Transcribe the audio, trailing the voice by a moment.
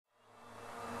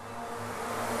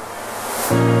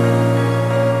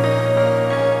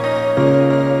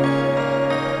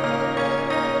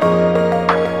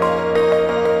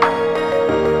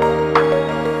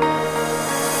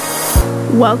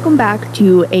welcome back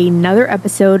to another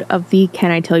episode of the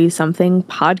Can I Tell You Something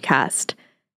podcast.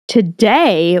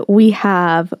 Today, we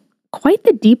have quite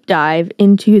the deep dive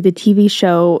into the TV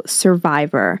show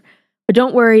Survivor. But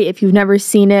don't worry if you've never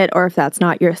seen it or if that's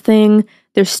not your thing.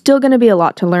 There's still going to be a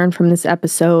lot to learn from this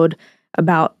episode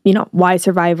about, why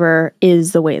Survivor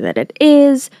is the way that it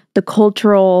is, the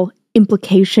cultural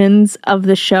implications of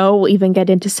the show. We'll even get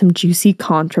into some juicy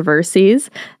controversies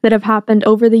that have happened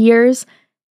over the years.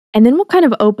 And then we'll kind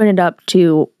of open it up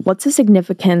to what's the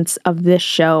significance of this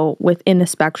show within the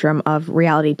spectrum of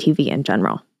reality TV in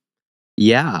general.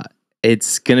 Yeah,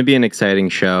 it's going to be an exciting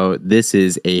show. This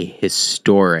is a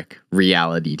historic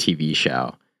reality TV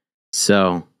show.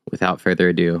 So without further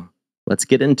ado, let's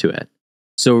get into it.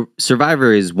 So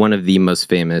Survivor is one of the most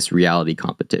famous reality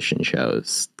competition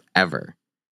shows ever.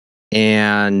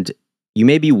 And you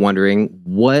may be wondering,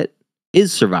 what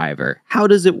is Survivor? How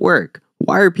does it work?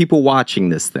 Why are people watching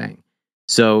this thing?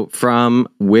 So from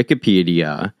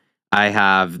Wikipedia, I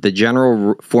have the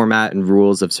general format and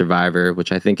rules of Survivor,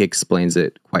 which I think explains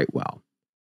it quite well.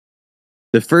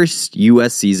 The first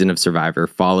US season of Survivor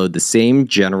followed the same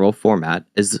general format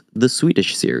as the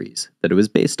Swedish series that it was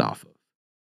based off of.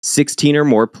 16 or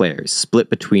more players split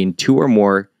between 2 or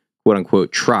more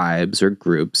quote-unquote tribes or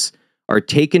groups are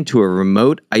taken to a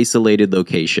remote, isolated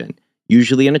location,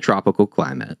 usually in a tropical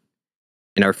climate,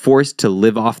 and are forced to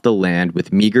live off the land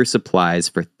with meager supplies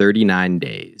for 39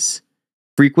 days.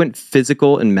 Frequent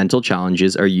physical and mental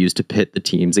challenges are used to pit the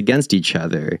teams against each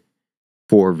other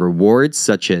for rewards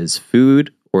such as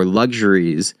food or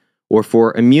luxuries, or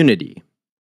for immunity,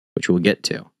 which we'll get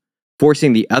to,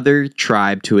 forcing the other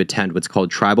tribe to attend what's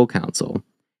called tribal council.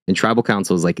 And tribal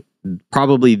council is like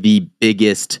probably the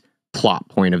biggest plot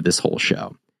point of this whole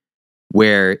show,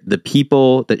 where the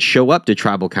people that show up to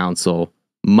tribal council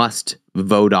must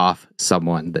vote off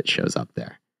someone that shows up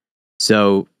there.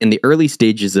 So in the early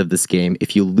stages of this game,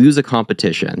 if you lose a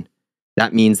competition,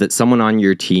 that means that someone on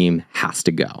your team has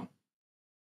to go.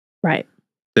 Right.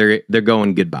 They're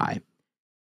going goodbye.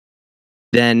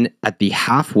 Then at the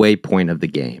halfway point of the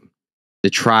game,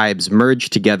 the tribes merge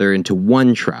together into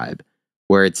one tribe,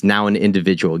 where it's now an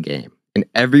individual game. And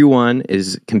everyone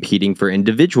is competing for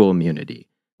individual immunity,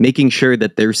 making sure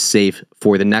that they're safe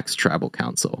for the next tribal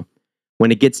council.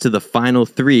 When it gets to the final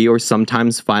 3 or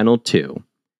sometimes final 2,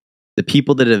 the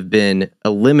people that have been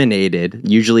eliminated,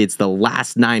 usually it's the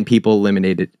last 9 people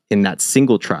eliminated in that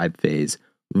single tribe phase,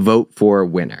 vote for a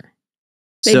winner.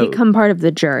 They become part of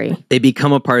the jury. They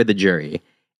become a part of the jury.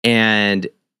 And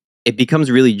it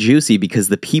becomes really juicy because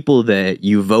the people that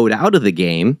you vote out of the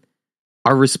game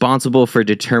are responsible for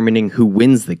determining who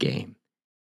wins the game.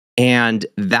 And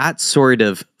that sort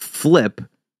of flip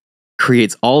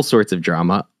creates all sorts of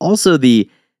drama. Also, the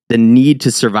need to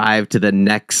survive to the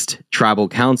next tribal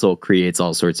council creates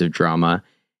all sorts of drama.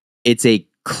 It's a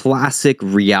classic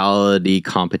reality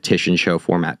competition show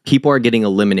format. People are getting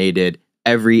eliminated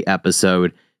every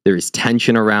episode. There's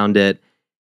tension around it.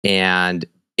 And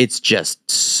it's just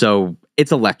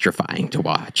it's electrifying to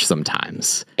watch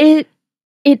sometimes. It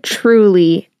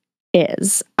truly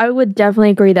is. I would definitely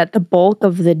agree that the bulk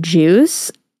of the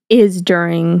juice is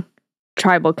during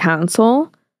tribal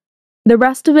council. The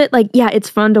rest of it, it's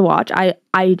fun to watch.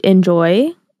 I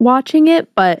enjoy watching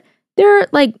it, but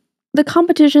the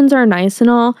competitions are nice and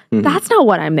all. Mm-hmm. That's not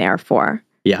what I'm there for.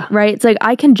 Yeah. Right? It's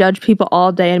I can judge people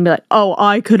all day and be like, oh,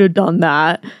 I could have done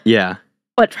that. Yeah.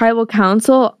 But tribal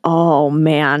council, oh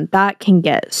man, that can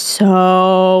get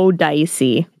so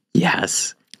dicey.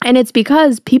 Yes. And it's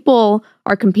because people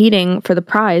are competing for the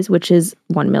prize, which is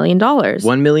 $1 million.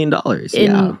 $1 million,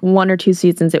 yeah. In 1 or 2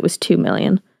 seasons, it was $2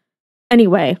 million.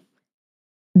 Anyway,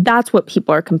 that's what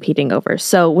people are competing over.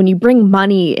 So when you bring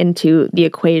money into the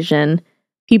equation,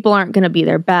 people aren't going to be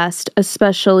their best,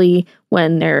 especially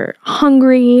when they're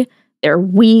hungry, they're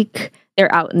weak,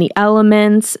 they're out in the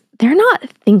elements. They're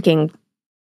not thinking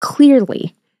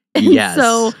clearly. Yes.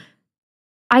 So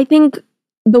I think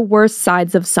the worst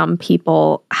sides of some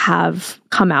people have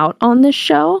come out on this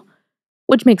show,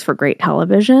 which makes for great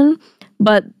television.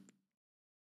 But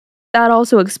that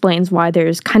also explains why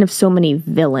there's kind of so many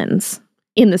villains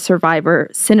in the Survivor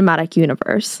cinematic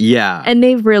universe. Yeah. And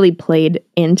they've really played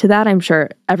into that. I'm sure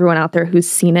everyone out there who's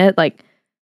seen it,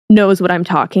 knows what I'm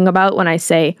talking about when I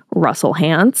say Russell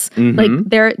Hantz. Mm-hmm.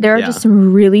 There are just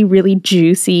some really, really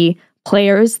juicy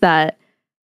players that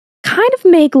kind of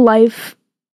make life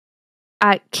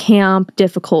at camp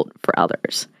difficult for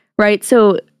others, right?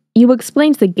 So you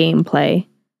explained the gameplay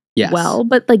well,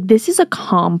 but this is a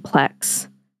complex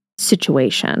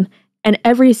situation. And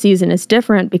every season is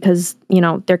different because,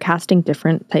 they're casting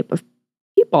different type of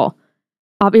people.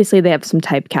 obviously they have some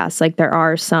typecasts. Like there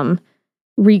are some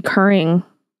recurring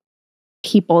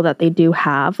people that they do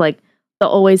have. Like they'll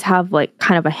always have like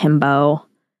kind of a himbo.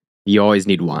 You always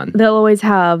need one. They'll always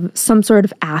have some sort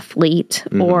of athlete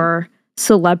or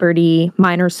celebrity,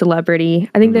 minor celebrity.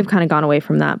 I think they've kind of gone away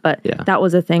from that, but that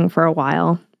was a thing for a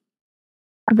while.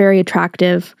 A very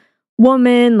attractive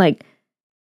woman. Like,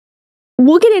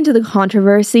 we'll get into the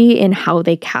controversy in how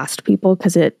they cast people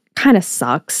because it kind of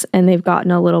sucks, and they've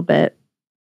gotten a little bit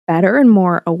better and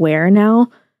more aware now.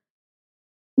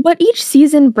 But each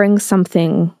season brings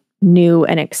something new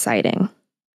and exciting.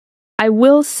 I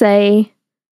will say,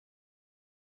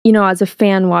 you know, as a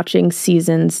fan watching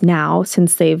seasons now,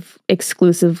 since they've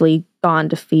exclusively gone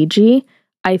to Fiji,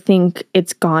 I think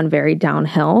it's gone very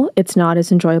downhill. It's not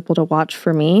as enjoyable to watch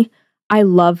for me. I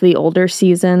love the older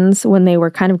seasons when they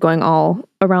were kind of going all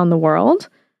around the world.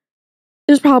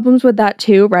 There's problems with that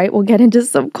too, right? We'll get into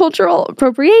some cultural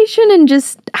appropriation and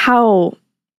just how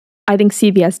I think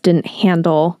CBS didn't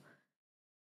handle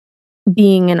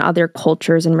being in other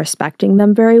cultures and respecting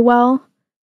them very well.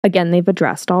 Again, they've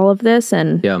addressed all of this,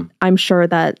 and I'm sure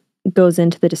that goes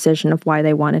into the decision of why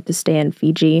they wanted to stay in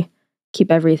Fiji,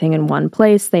 keep everything in one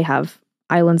place. They have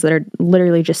islands that are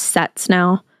literally just sets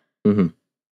now.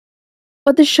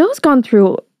 But the show's gone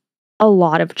through a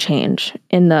lot of change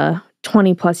in the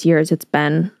 20 plus years it's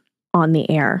been on the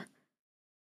air.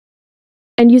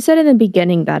 And you said in the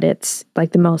beginning that it's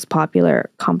like the most popular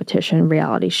competition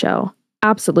reality show.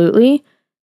 Absolutely.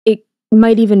 It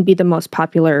might even be the most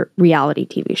popular reality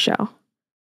TV show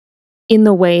in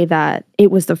the way that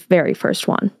it was the very first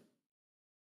one.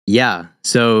 Yeah.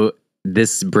 So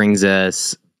this brings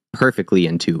us perfectly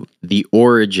into the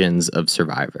origins of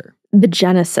Survivor. The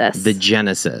genesis. The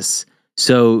genesis.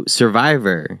 So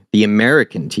Survivor, the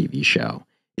American TV show,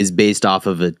 is based off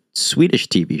of a Swedish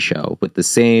TV show with the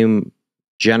same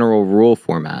general rule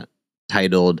format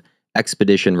titled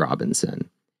Expedition Robinson.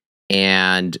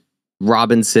 And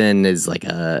Robinson is like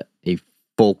a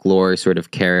folklore sort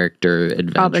of character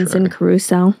adventurer. Robinson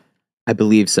Crusoe. I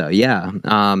believe so, yeah.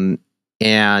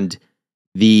 And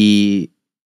the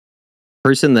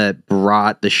person that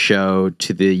brought the show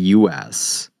to the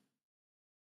US,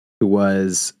 who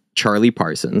was Charlie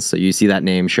Parsons, so you see that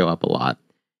name show up a lot,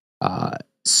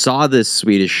 saw this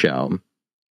Swedish show,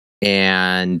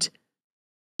 and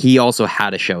he also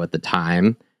had a show at the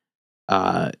time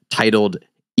titled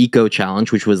Eco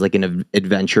Challenge, which was like an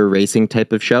adventure racing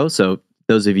type of show. So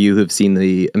those of you who've seen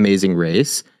The Amazing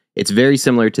Race, it's very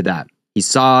similar to that. He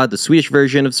saw the Swedish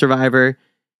version of Survivor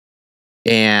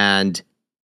and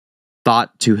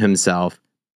thought to himself,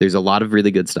 there's a lot of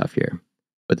really good stuff here.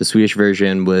 But the Swedish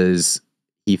version was,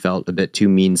 he felt, a bit too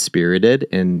mean-spirited,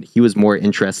 and he was more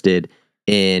interested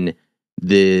in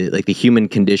the human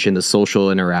condition, the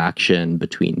social interaction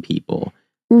between people.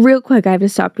 Real quick, I have to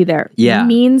stop you there. Yeah.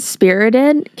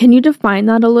 Mean-spirited? Can you define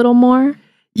that a little more?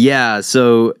 Yeah,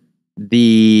 so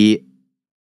the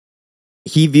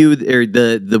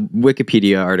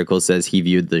Wikipedia article says he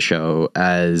viewed the show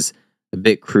as a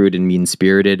bit crude and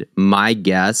mean-spirited. My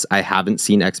guess, I haven't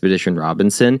seen Expedition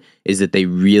Robinson, is that they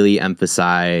really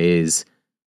emphasize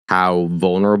how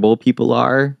vulnerable people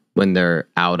are when they're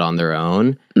out on their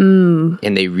own. And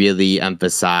they really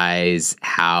emphasize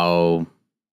how,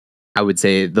 I would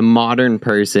say, the modern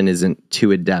person isn't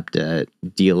too adept at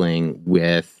dealing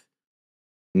with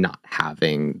not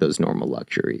having those normal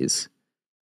luxuries.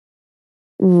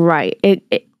 Right.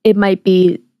 It might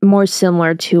be more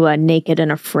similar to a Naked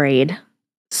and Afraid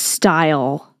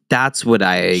style. That's what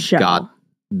I got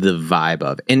the vibe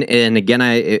of. And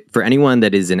again, for anyone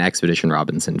that is an Expedition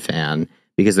Robinson fan,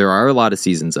 because there are a lot of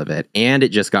seasons of it, and it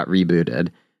just got rebooted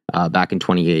back in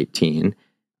 2018.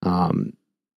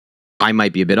 I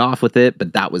might be a bit off with it,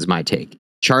 but that was my take.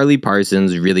 Charlie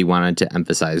Parsons really wanted to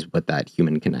emphasize what that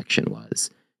human connection was,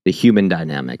 the human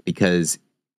dynamic, because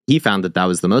he found that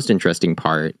was the most interesting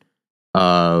part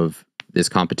of this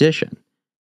competition.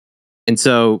 And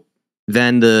so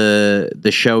then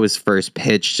the show was first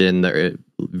pitched in the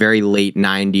very late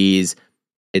 90s.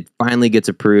 It finally gets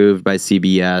approved by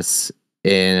CBS,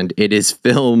 and it is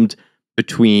filmed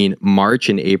between March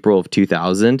and April of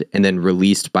 2000 and then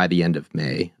released by the end of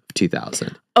May of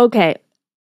 2000. Okay,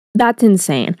 that's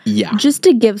insane. Yeah. Just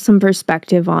to give some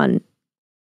perspective on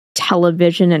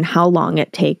television and how long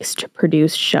it takes to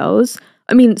produce shows.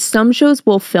 I mean, some shows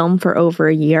will film for over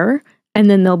a year and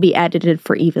then they'll be edited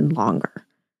for even longer,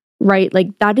 right?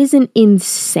 Like, that is an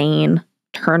insane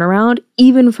turnaround,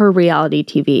 even for reality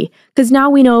TV. Because now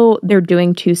we know they're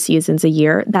doing 2 seasons a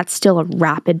year. That's still a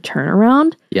rapid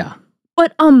turnaround. Yeah.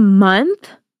 But a month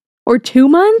or 2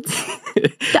 months?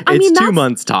 It's 2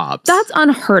 months tops. That's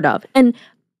unheard of. And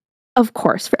of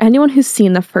course, for anyone who's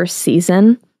seen the first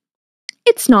season,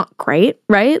 it's not great,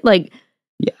 right? Like,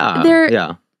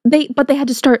 but they had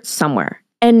to start somewhere.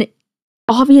 And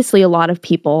obviously a lot of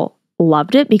people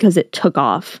loved it because it took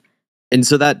off. And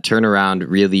so that turnaround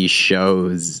really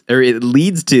shows, or it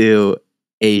leads to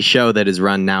a show that is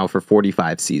run now for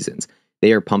 45 seasons.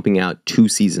 They are pumping out 2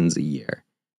 seasons a year.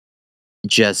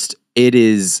 Just, it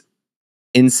is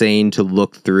insane to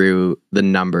look through the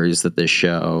numbers that this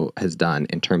show has done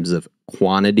in terms of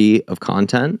quantity of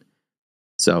content.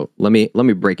 So let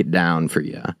me break it down for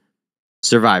you.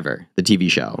 Survivor, the TV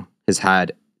show, has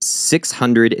had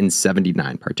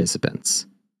 679 participants.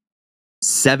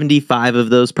 75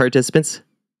 of those participants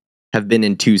have been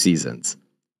in 2 seasons.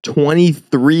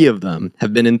 23 of them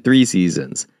have been in 3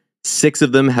 seasons. 6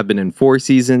 of them have been in 4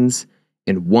 seasons,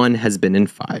 and 1 has been in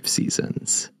 5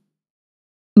 seasons.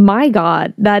 My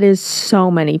God, that is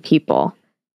so many people.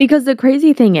 Because the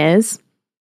crazy thing is,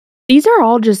 these are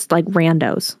all just like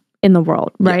randos in the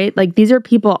world, right? Yeah. Like, these are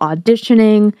people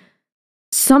auditioning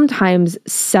sometimes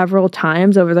several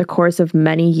times over the course of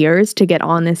many years to get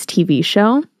on this TV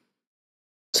show.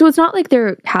 So it's not like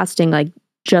they're casting like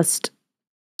just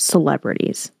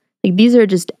celebrities. Like, these are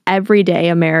just everyday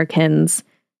Americans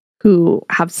who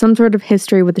have some sort of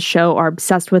history with the show, are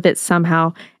obsessed with it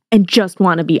somehow, and just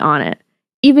want to be on it.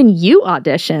 Even you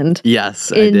auditioned.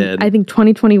 Yes, I did. I think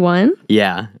 2021.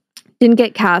 Yeah. Didn't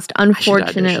get cast,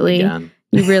 unfortunately.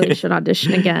 You really should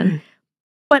audition again.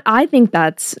 But I think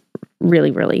that's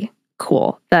really, really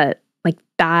cool that, like,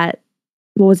 that,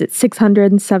 what was it,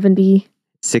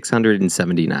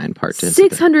 679 participants.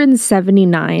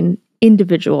 679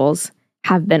 individuals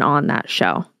have been on that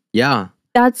show. Yeah.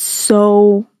 That's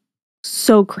so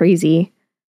crazy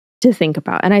to think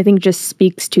about. And I think just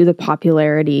speaks to the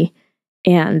popularity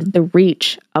and the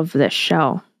reach of this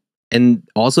show. And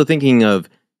also thinking of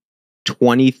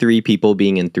 23 people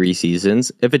being in 3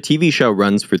 seasons. If a TV show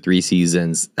runs for 3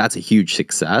 seasons, that's a huge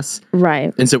success.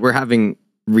 Right. And so we're having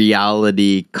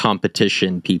reality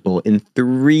competition people in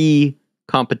 3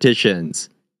 competitions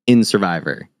in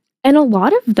Survivor. And a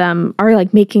lot of them are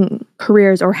like making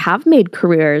careers or have made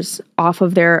careers off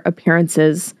of their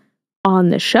appearances on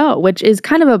the show, which is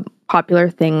kind of a popular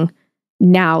thing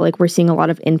now. Like, we're seeing a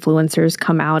lot of influencers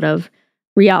come out of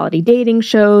reality dating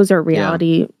shows or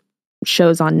reality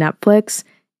shows on Netflix.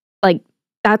 Like,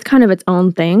 that's kind of its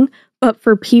own thing. But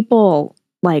for people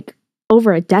like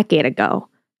over a decade ago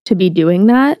to be doing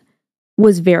that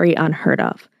was very unheard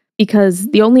of, because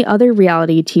the only other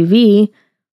reality TV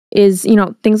is, you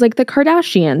know, things like the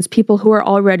Kardashians, people who are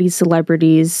already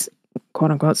celebrities, quote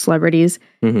unquote celebrities,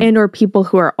 and or people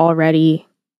who are already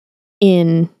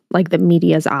in like the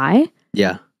media's eye.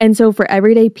 Yeah. And so for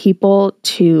everyday people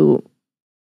to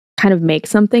kind of make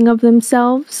something of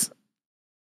themselves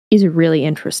is really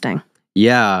interesting.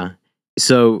 Yeah.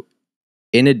 So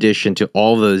in addition to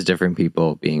all those different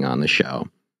people being on the show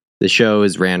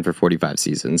has ran for 45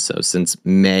 seasons. So since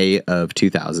May of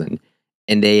 2000,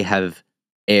 and they have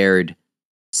aired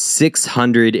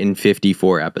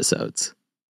 654 episodes.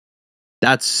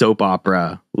 That's soap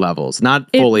opera levels. Not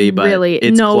fully, but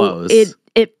it's close.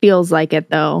 It feels like it,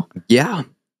 though. Yeah.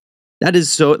 That is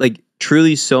so, like,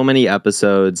 truly so many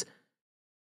episodes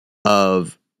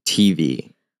of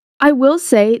TV. I will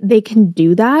say they can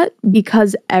do that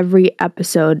because every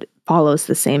episode follows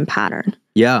the same pattern.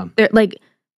 Yeah. They're like,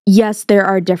 yes, there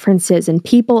are differences in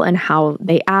people and how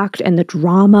they act and the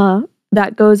drama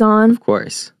that goes on. Of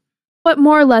course. But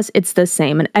more or less, it's the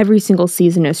same, and every single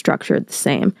season is structured the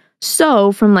same.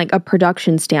 So from like a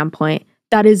production standpoint,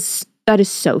 that is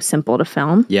so simple to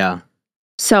film. Yeah.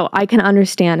 So I can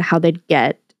understand how they'd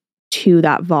get to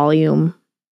that volume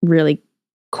really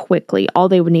quickly. All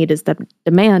they would need is the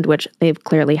demand, which they've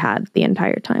clearly had the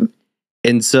entire time.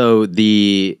 And so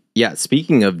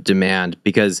speaking of demand,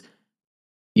 because,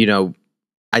 you know,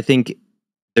 I think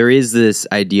there is this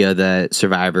idea that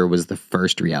Survivor was the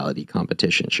first reality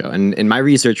competition show. And my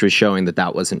research was showing that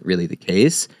that wasn't really the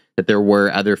case, that there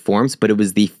were other forms, but it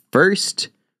was the first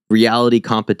reality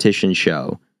competition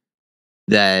show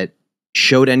that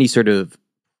showed any sort of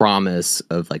promise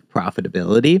of like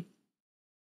profitability.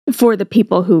 For the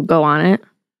people who go on it,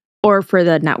 or for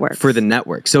the network? For the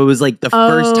network. So it was like the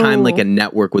first time like a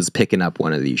network was picking up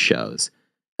one of these shows.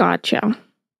 Gotcha.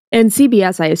 And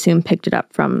CBS, I assume, picked it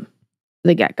up from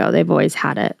the get-go. They've always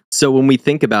had it. So when we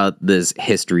think about this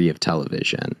history of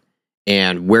television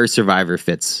and where Survivor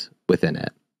fits within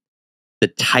it, the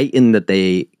titan that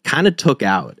they kind of took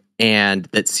out and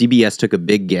that CBS took a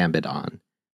big gambit on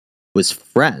was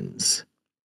Friends.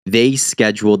 They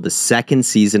scheduled the second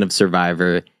season of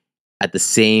Survivor at the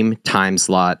same time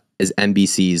slot as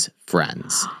NBC's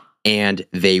Friends. and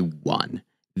they won.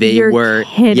 They You're were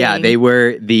kidding. Yeah, they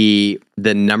were the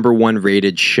number 1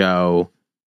 rated show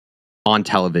on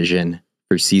television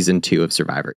for season 2 of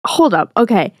Survivor. Hold up.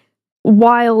 Okay.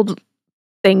 Wild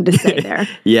thing to say there.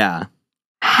 Yeah.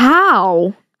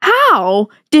 How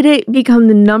did it become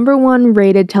the number 1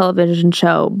 rated television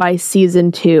show by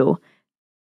season 2?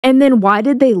 And then why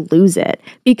did they lose it?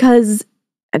 Because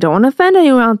I don't want to offend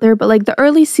anyone out there, but like the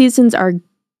early seasons are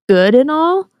good and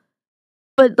all,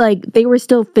 but like they were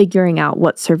still figuring out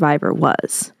what Survivor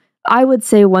was. I would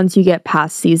say once you get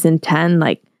past season 10,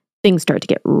 like things start to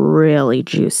get really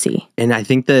juicy. And I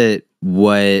think that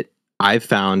what I've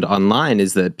found online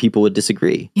is that people would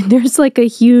disagree. There's like a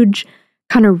huge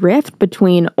kind of rift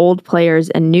between old players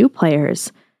and new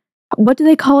players. What do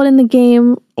they call it in the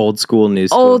game? Old school, new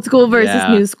school. Old school versus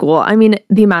new school. I mean,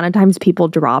 the amount of times people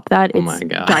drop that, Oh my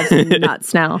God. drives me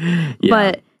nuts now. Yeah.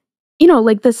 But, you know,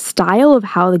 like the style of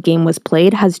how the game was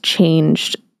played has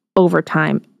changed over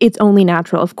time. It's only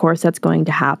natural, of course, that's going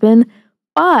to happen.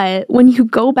 But when you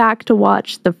go back to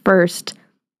watch the first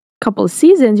couple of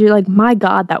seasons, you're like, my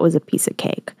God, that was a piece of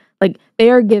cake. Like, they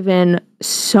are given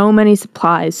so many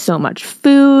supplies, so much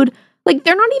food. Like,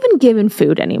 they're not even given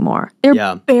food anymore.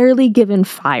 They're barely given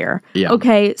fire. Yeah.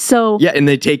 Okay, so... Yeah, and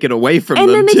they take it away from them,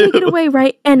 and then they take it away,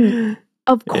 right? And,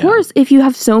 of course, if you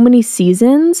have so many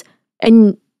seasons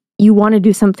and you want to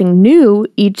do something new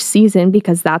each season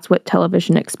because that's what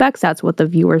television expects, that's what the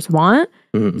viewers want,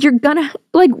 you're gonna,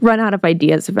 like, run out of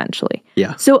ideas eventually.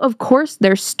 Yeah. So, of course,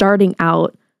 they're starting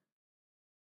out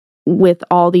with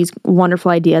all these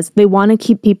wonderful ideas. They want to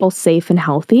keep people safe and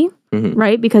healthy,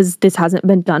 right? Because this hasn't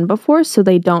been done before, so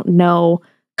they don't know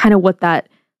kind of what that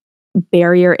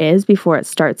barrier is before it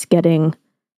starts getting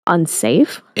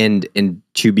unsafe. And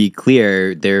to be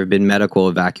clear, there have been medical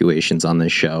evacuations on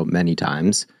this show many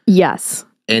times. Yes.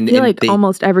 And I feel like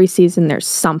almost every season there's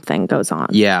something goes on.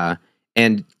 Yeah.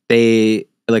 And they,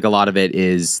 like, a lot of it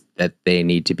is that they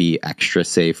need to be extra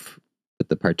safe with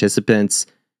the participants.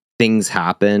 Things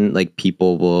happen, like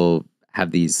people will have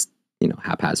these, you know,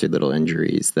 haphazard little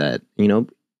injuries that, you know,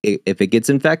 if it gets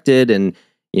infected and,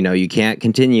 you know, you can't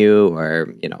continue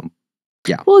or, you know,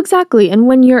 yeah. Well, exactly. And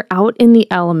when you're out in the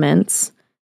elements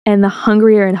and the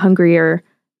hungrier and hungrier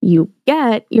you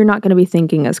get, you're not going to be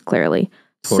thinking as clearly.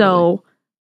 Totally. So,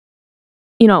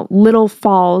 you know, little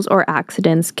falls or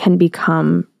accidents can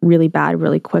become really bad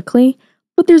really quickly.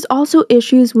 But there's also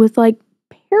issues with like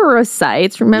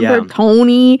parasites. Remember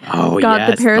Tony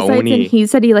got the parasites Tony. And he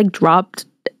said he like dropped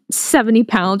 70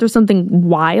 pounds or something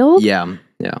wild. Yeah.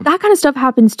 That kind of stuff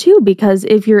happens too, because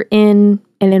if you're in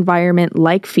an environment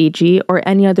like Fiji or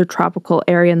any other tropical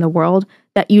area in the world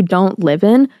that you don't live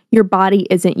in, your body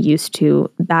isn't used to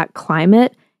that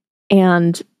climate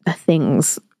and the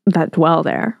things that dwell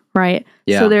there, right?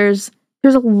 Yeah. So there's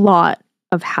a lot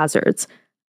of hazards.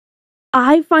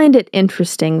 I find it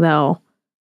interesting though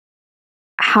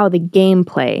how the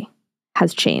gameplay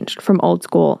has changed from old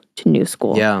school to new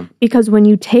school. Yeah. Because when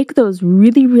you take those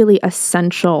really, really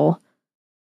essential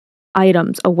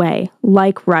items away,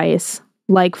 like rice,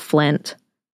 like flint,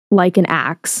 like an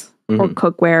axe or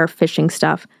cookware, fishing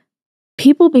stuff,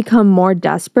 people become more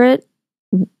desperate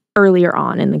earlier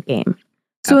on in the game.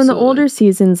 So in the older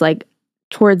seasons, like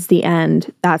towards the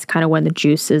end, that's kind of when the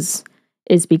juice is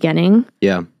beginning.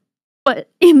 Yeah. But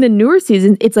in the newer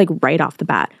seasons, it's like right off the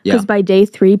bat. Because by day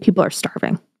 3, people are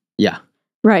starving. Yeah.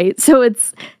 Right. So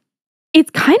it's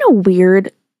kind of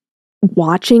weird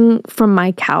watching from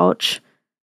my couch,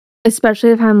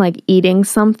 especially if I'm like eating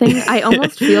something. I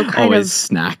almost feel kind of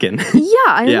snacking.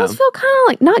 I almost feel kind of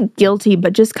like not guilty,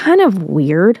 but just kind of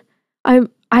weird. I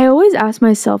always ask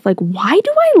myself, like, why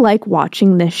do I like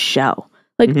watching this show?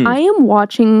 Like, I am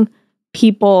watching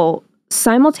people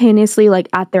simultaneously like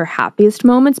at their happiest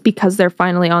moments because they're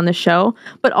finally on the show,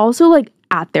 but also like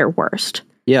at their worst.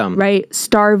 Yeah. Right?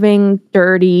 Starving,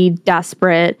 dirty,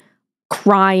 desperate,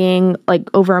 crying, like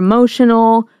over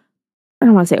emotional. I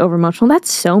don't want to say over emotional. That's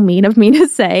so mean of me to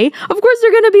say. Of course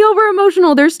they're going to be over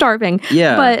emotional. They're starving.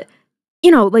 Yeah. But,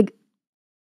 you know, like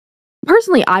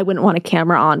personally, I wouldn't want a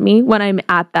camera on me when I'm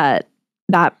at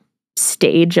that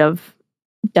stage of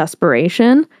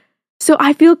desperation. So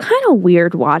I feel kind of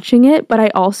weird watching it, but I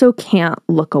also can't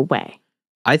look away.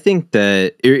 I think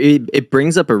that it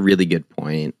brings up a really good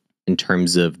point in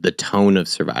terms of the tone of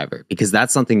Survivor, because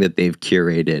that's something that they've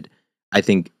curated, I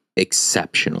think,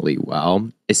 exceptionally well,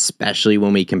 especially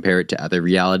when we compare it to other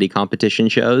reality competition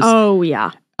shows. Oh,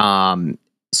 yeah.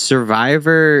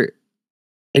 Survivor,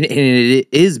 and it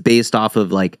is based off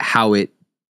of like how it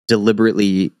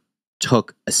deliberately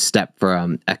took a step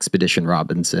from Expedition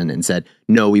Robinson and said,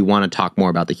 no, we want to talk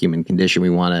more about the human condition. We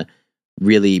want to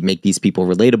really make these people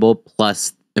relatable.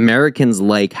 Plus, Americans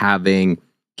like having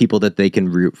people that they can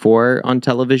root for on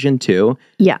television too.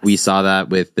 Yes. We saw that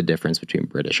with the difference between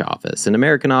British Office and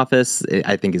American Office.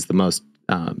 I think is the most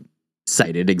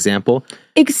cited example.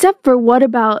 Except for what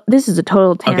about, this is a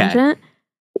total tangent. Okay.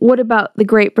 What about the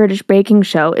Great British Baking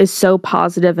Show is so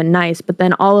positive and nice, but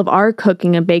then all of our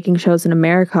cooking and baking shows in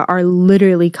America are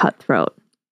literally cutthroat.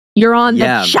 You're on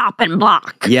the chopping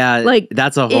block. Yeah, like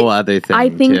that's a whole other thing. I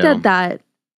think that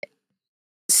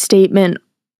statement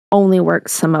only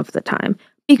works some of the time.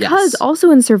 Because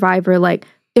also in Survivor, like,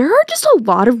 there are just a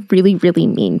lot of really, really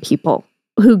mean people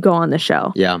who go on the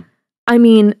show. Yeah. I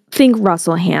mean, think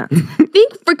Russell Hantz.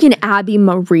 Think freaking Abby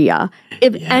Maria.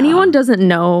 If anyone doesn't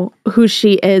know who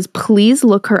she is, please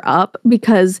look her up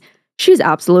because she's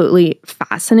absolutely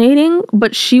fascinating.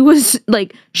 But she was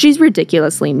like, she's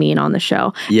ridiculously mean on the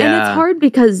show. Yeah. And it's hard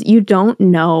because you don't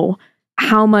know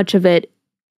how much of it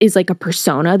is like a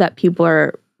persona that people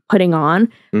are putting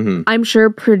on. Mm-hmm. I'm sure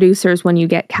producers, when you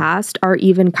get cast, are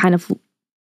even kind of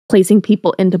placing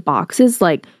people into boxes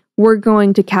like, we're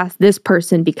going to cast this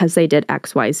person because they did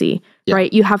XYZ,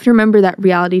 right? You have to remember that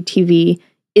reality TV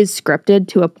is scripted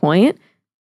to a point,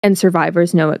 and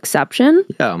Survivor's no exception.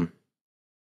 Yeah.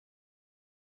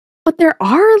 But there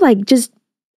are like just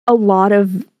a lot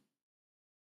of,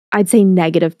 I'd say,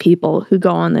 negative people who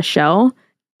go on the show,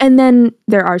 and then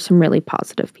there are some really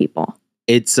positive people.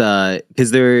 It's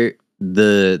because the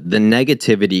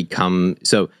negativity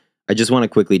so I just want to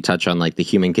quickly touch on like the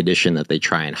human condition that they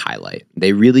try and highlight.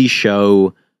 They really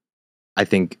show, I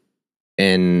think,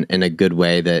 in a good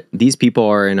way that these people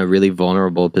are in a really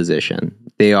vulnerable position.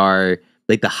 They are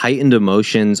like the heightened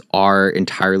emotions are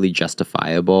entirely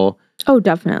justifiable. Oh,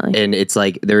 definitely. And it's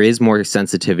like there is more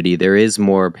sensitivity, there is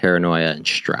more paranoia and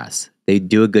stress. They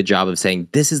do a good job of saying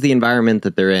this is the environment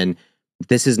that they're in.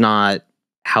 This is not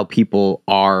how people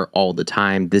are all the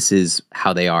time. This is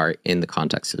how they are in the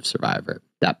context of Survivor.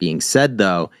 That being said,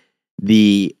 though,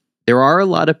 there are a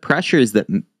lot of pressures that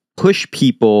push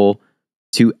people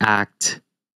to act,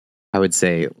 I would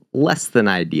say, less than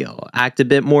ideal, act a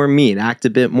bit more mean, act a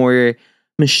bit more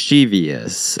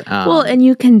mischievous. Well, and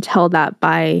you can tell that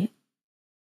by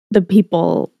the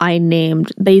people I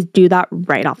named. They do that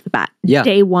right off the bat. Yeah.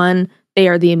 Day one, they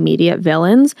are the immediate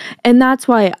villains. And that's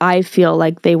why I feel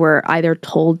like they were either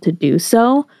told to do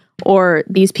so, or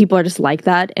these people are just like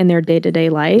that in their day-to-day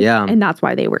life. Yeah. And that's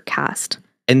why they were cast.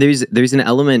 And there's an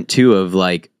element, too, of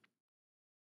like,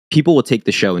 people will take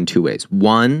the show in two ways.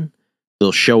 One,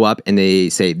 they'll show up and they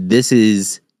say, this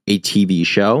is a TV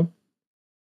show.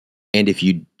 And if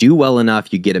you do well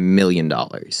enough, you get $1 million.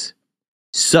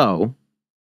 So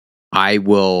I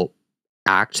will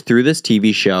act through this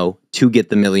TV show to get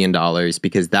the $1 million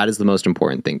because that is the most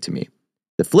important thing to me.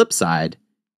 The flip side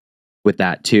with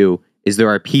that, too, is there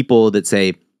are people that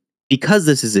say, because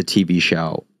this is a TV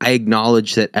show, I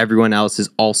acknowledge that everyone else is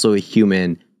also a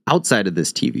human outside of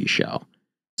this TV show.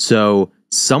 So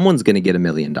someone's going to get $1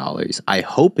 million. I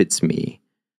hope it's me.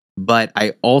 But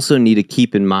I also need to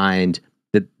keep in mind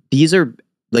that these are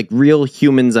like real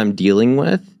humans I'm dealing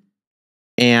with,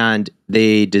 and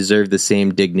they deserve the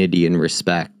same dignity and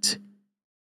respect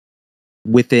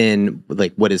within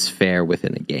like what is fair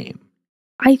within a game.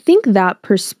 I think that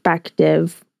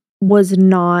perspective was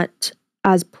not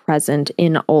as present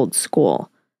in old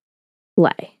school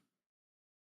play.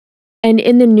 And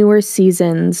in the newer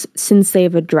seasons, since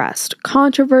they've addressed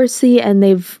controversy and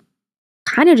they've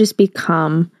kind of just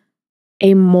become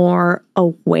a more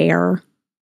aware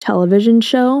television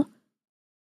show,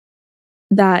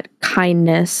 that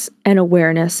kindness and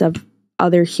awareness of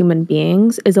other human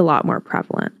beings is a lot more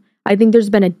prevalent. I think there's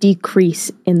been a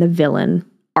decrease in the villain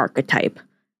archetype,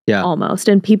 almost.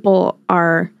 And people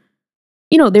are,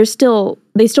 they still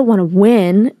want to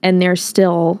win, and there's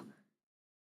still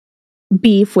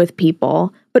beef with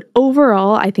people. But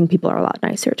overall, I think people are a lot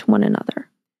nicer to one another.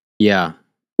 Yeah.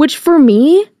 Which for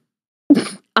me,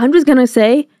 I'm just going to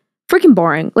say, freaking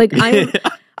boring. Like,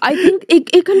 I think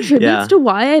it contributes to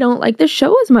why I don't like the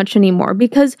show as much anymore,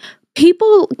 because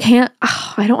people can't,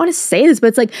 I don't want to say this, but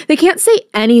it's like, they can't say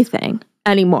anything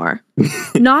anymore.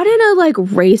 Not in a like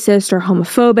racist or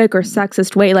homophobic or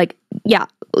sexist way. Like,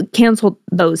 cancel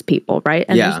those people, right?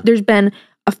 And there's been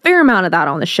a fair amount of that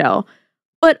on the show.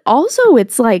 But also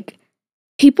it's like,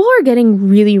 people are getting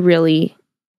really, really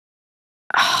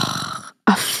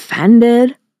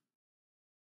offended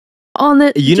on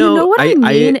the, do you know what I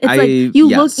mean? It's like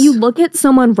you look at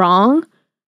someone wrong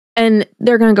and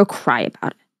they're gonna go cry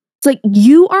about it. It's like,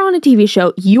 you are on a TV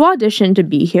show, you auditioned to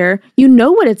be here, you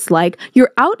know what it's like,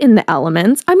 you're out in the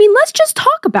elements. I mean, let's just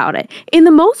talk about it. In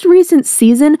the most recent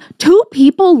season, 2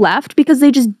 people left because they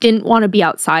just didn't want to be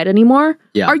outside anymore.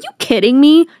 Yeah. Are you kidding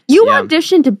me? You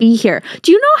auditioned to be here.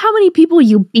 Do you know how many people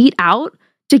you beat out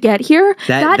to get here?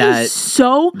 That is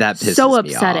so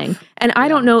upsetting. And I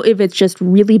don't know if it's just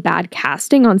really bad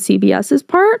casting on CBS's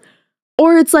part,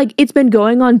 or it's like it's been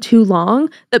going on too long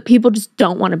that people just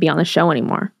don't want to be on the show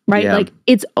anymore, right? Yeah. Like,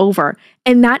 it's over.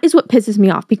 And that is what pisses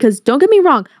me off, because don't get me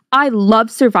wrong, I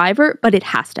love Survivor, but it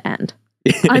has to end.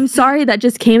 I'm sorry, that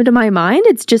just came to my mind.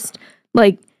 It's just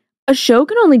like, a show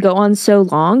can only go on so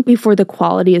long before the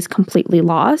quality is completely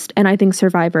lost. And I think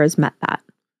Survivor has met that.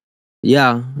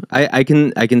 Yeah, I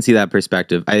can see that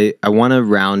perspective. I want to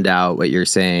round out what you're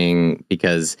saying,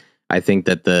 because I think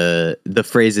that the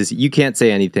phrases, you can't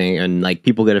say anything and like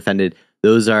people get offended,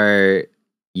 those are,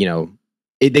 you know,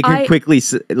 they can quickly,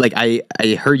 like, I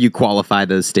heard you qualify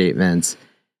those statements,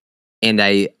 and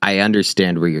I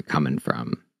understand where you're coming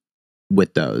from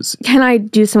with those. Can I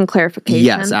do some clarification?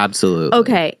 Yes, absolutely.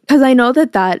 Okay, because I know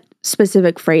that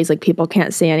specific phrase, like, people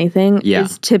can't say anything,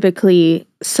 is typically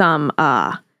some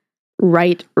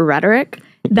right rhetoric.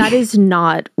 That is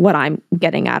not what I'm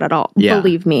getting at all.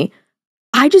 Believe me.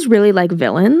 I just really like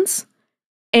villains.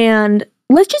 And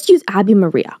let's just use Abby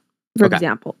Maria, for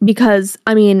example, because,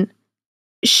 I mean,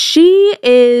 she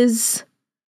is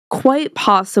quite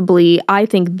possibly, I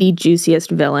think, the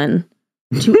juiciest villain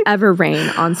to ever reign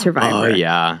on Survivor. Oh,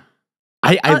 yeah.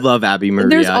 I love Abby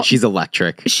Maria. She's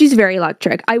electric. She's very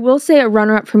electric. I will say a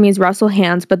runner-up for me is Russell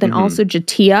Hands, but then also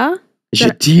Jatia.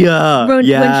 When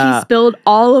she spilled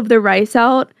all of the rice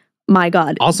out, my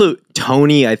God. Also,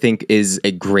 Tony, I think, is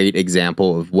a great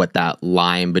example of what that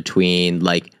line between,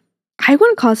 like, I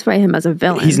wouldn't classify him as a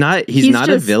villain. He's not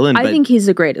a villain. I think he's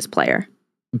the greatest player.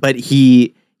 But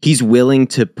he's willing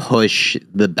to push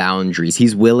the boundaries.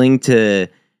 He's willing to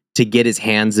get his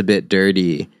hands a bit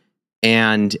dirty,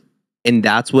 and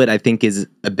that's what I think is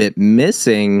a bit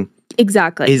missing.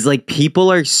 Exactly. Is like, people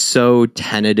are so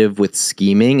tentative with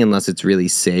scheming unless it's really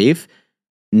safe.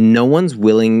 No one's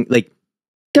willing, like,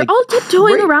 they're all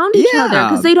tiptoeing around each other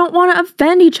because they don't want to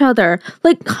offend each other.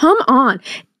 Like, come on.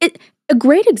 A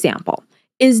great example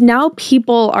is now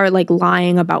people are like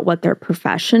lying about what their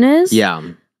profession is. Yeah.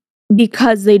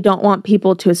 Because they don't want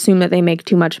people to assume that they make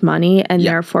too much money and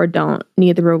therefore don't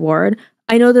need the reward.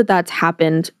 I know that that's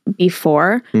happened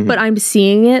before, but I'm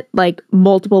seeing it like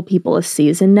multiple people a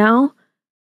season now.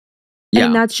 Yeah.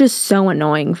 And that's just so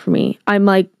annoying for me. I'm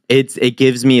like, it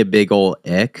gives me a big ol'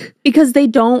 ick. Because they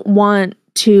don't want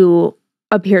to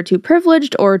appear too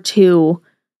privileged or to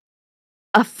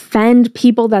offend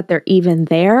people that they're even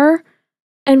there.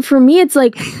 And for me, it's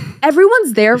like,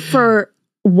 everyone's there for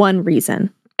one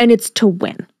reason, and it's to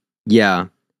win. Yeah.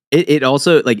 It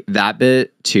also, like, that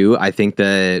bit too, I think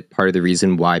that part of the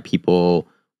reason why people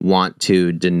want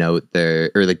to denote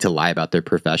or like to lie about their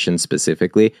profession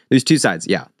specifically, there's two sides.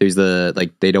 Yeah. There's the,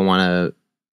 like, they don't want to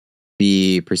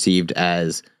be perceived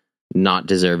as not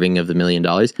deserving of the $1 million.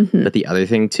 But the other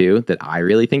thing too, that I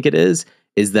really think it is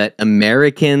that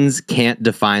Americans can't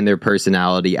define their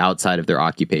personality outside of their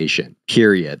occupation,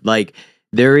 period. Like,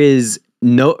 there is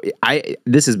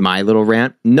this is my little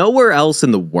rant, nowhere else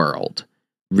in the world,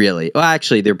 really. Well,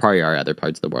 actually, there probably are other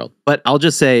parts of the world, but I'll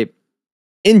just say,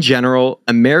 in general,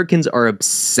 Americans are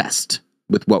obsessed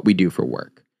with what we do for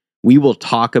work. We will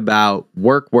talk about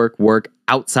work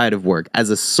outside of work as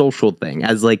a social thing,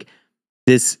 as like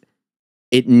this.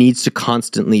 It needs to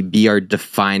constantly be our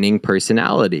defining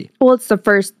personality. Well, it's the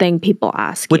first thing people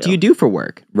ask. What do you do for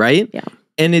work, right? Yeah.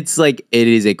 And it's like, it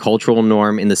is a cultural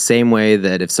norm in the same way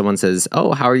that if someone says,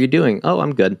 "Oh, how are you doing?" "Oh,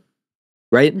 I'm good."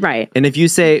 Right? Right. And if you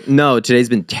say, "No, today's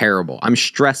been terrible. I'm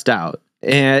stressed out."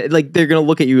 And like, they're going to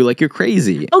look at you like you're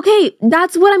crazy. Okay,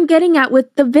 that's what I'm getting at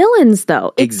with the villains,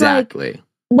 though. It's exactly. Like,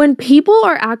 when people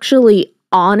are actually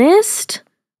honest,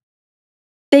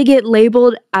 they get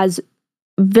labeled as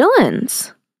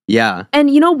villains. Yeah.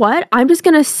 And you know what? I'm just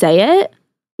going to say it.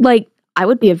 Like, I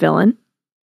would be a villain.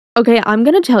 Okay, I'm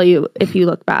going to tell you if you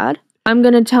look bad. I'm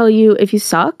going to tell you if you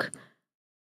suck.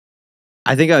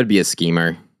 I think I would be a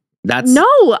schemer.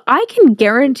 No, I can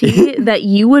guarantee that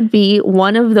you would be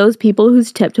one of those people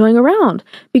who's tiptoeing around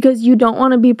because you don't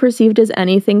want to be perceived as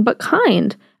anything but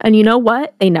kind. And you know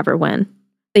what? They never win.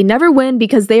 They never win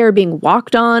because they are being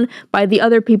walked on by the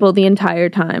other people the entire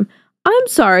time. I'm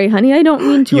sorry, honey. I don't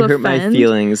mean to offend. You hurt my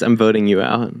feelings. I'm voting you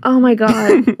out. Oh my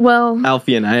God. Well,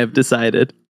 Alfie and I have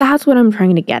decided. That's what I'm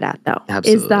trying to get at, though.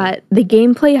 Absolutely. Is that the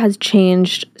gameplay has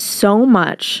changed so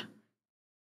much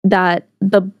that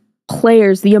the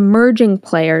players, the emerging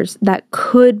players that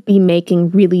could be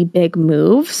making really big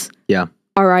moves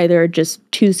are either just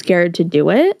too scared to do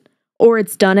it, or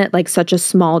it's done at like such a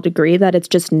small degree that it's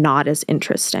just not as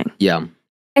interesting. Yeah.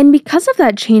 And because of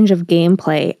that change of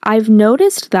gameplay, I've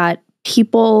noticed that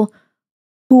people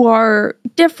who are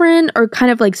different or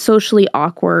kind of like socially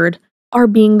awkward are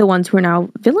being the ones who are now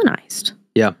villainized.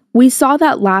 Yeah. We saw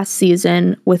that last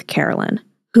season with Carolyn,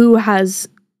 who has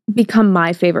become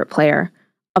my favorite player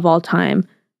of all time,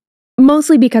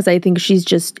 mostly because I think she's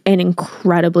just an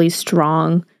incredibly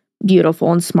strong,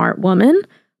 beautiful, and smart woman.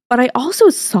 But I also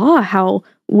saw how,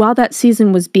 while that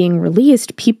season was being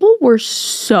released, people were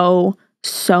so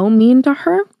mean to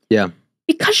her. Yeah.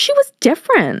 Because she was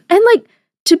different. And like,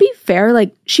 to be fair,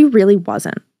 like, she really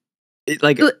wasn't.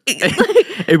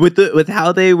 With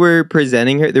how they were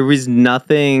presenting her, there was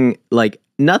nothing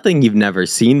you've never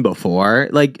seen before.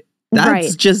 Like,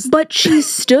 that's just... But she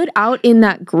stood out in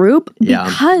that group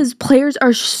because players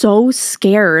are so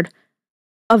scared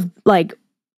of like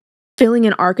filling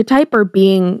an archetype or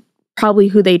being probably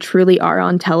who they truly are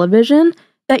on television,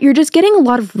 that you're just getting a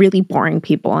lot of really boring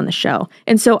people on the show.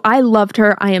 And so I loved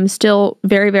her. I am still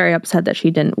very, very upset that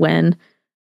she didn't win.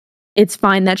 It's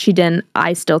fine that she didn't.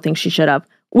 I still think she should have.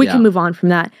 We can move on from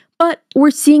that. But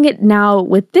we're seeing it now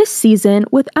with this season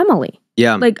with Emily.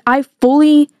 Yeah. Like, I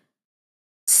fully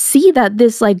see that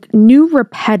this like new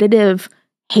repetitive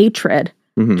hatred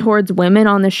towards women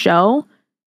on the show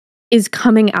is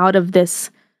coming out of this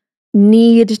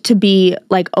need to be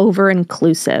like over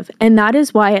inclusive. And that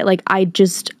is why like I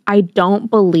don't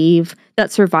believe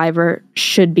that Survivor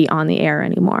should be on the air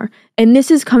anymore. And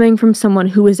this is coming from someone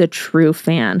who is a true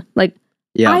fan. Like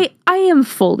I am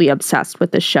fully obsessed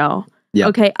with the show. Yeah.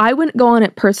 Okay. I wouldn't go on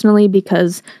it personally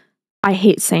because I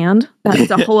hate sand. That's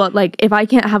a whole like, if I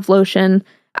can't have lotion,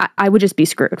 I would just be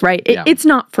screwed, right? It's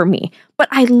not for me. But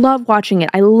I love watching it.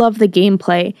 I love the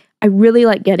gameplay. I really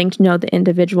like getting to know the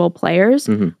individual players,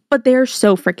 but they're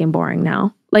so freaking boring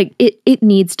now. Like it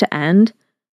needs to end.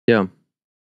 Yeah.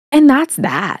 And that's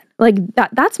that. Like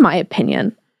that's my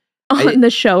opinion on the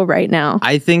show right now.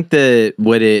 I think that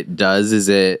what it does is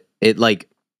it like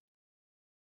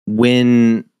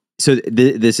when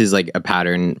this is like a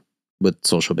pattern with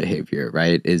social behavior,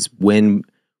 right? Is when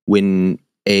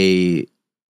a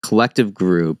collective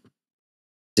group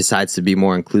decides to be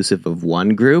more inclusive of one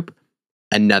group,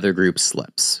 another group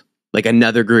slips. Like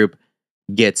another group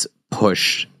gets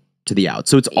pushed to the out.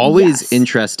 So it's always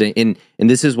interesting. And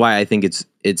this is why I think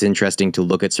it's interesting to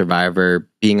look at Survivor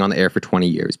being on the air for 20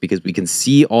 years, because we can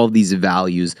see all these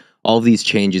values, all of these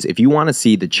changes. If you want to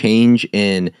see the change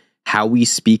in how we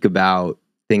speak about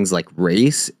things like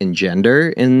race and gender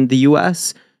in the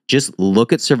US, just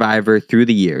look at Survivor through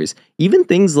the years. Even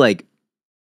things like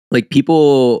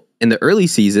people in the early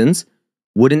seasons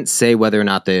wouldn't say whether or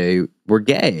not they were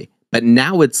gay. But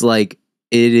now it's like,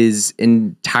 it is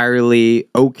entirely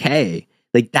okay.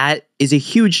 Like that is a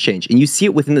huge change. And you see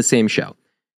it within the same show.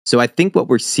 So I think what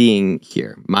we're seeing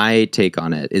here, my take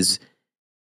on it is,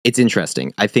 it's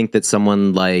interesting. I think that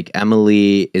someone like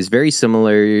Emily is very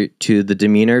similar to the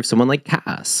demeanor of someone like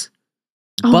Cass.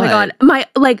 Oh my God.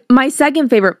 My second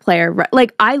favorite player.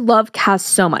 Like I love Cass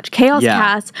so much. Chaos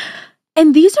Cass.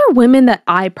 And these are women that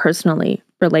I personally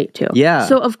relate to. Yeah.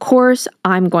 So of course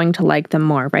I'm going to like them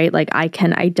more, right? Like I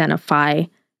can identify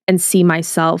and see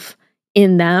myself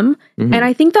in them. And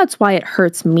I think that's why it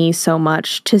hurts me so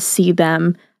much to see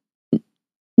them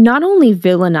not only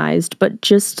villainized, but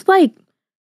just like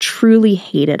truly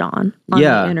hated on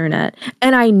the internet.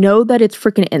 And I know that it's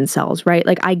freaking incels, right?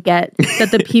 Like I get that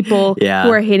the people who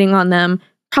are hating on them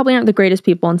probably aren't the greatest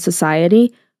people in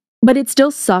society, but it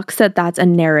still sucks that that's a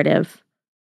narrative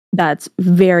that's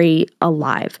very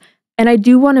alive. And I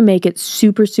do want to make it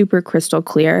super, super crystal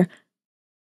clear.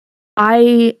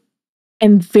 I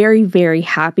am very, very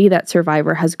happy that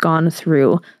Survivor has gone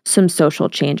through some social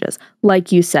changes.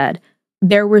 Like you said,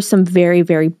 there were some very,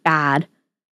 very bad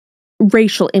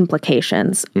racial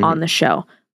implications on the show.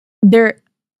 There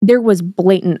was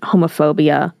blatant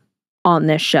homophobia on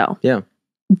this show. Yeah.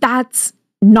 That's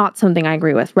not something I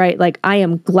agree with, right? Like I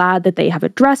am glad that they have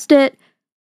addressed it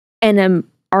and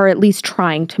are at least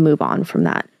trying to move on from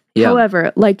that. Yeah.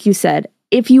 However, like you said,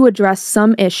 if you address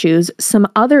some issues, some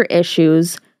other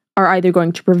issues are either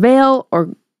going to prevail or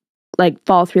like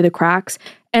fall through the cracks.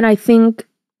 And I think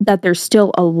that there's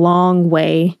still a long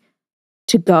way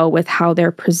to go with how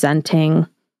they're presenting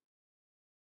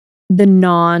the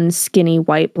non-skinny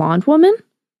white blonde woman.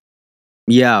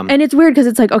 Yeah. And it's weird because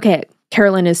it's like, okay,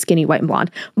 Carolyn is skinny, white, and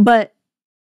blonde, but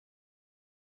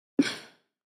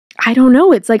I don't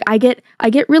know. It's like I get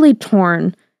really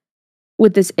torn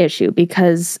with this issue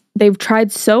because they've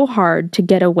tried so hard to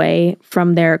get away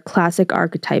from their classic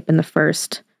archetype in the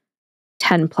first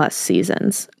 10 plus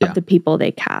seasons of the people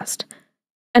they cast.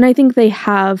 And I think they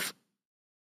have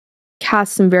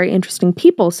cast some very interesting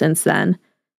people since then.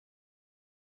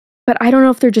 But I don't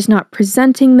know if they're just not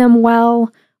presenting them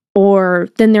well, or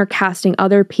then they're casting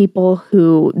other people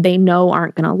who they know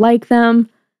aren't going to like them.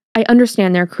 I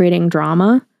understand they're creating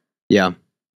drama. Yeah.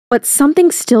 But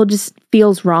something still just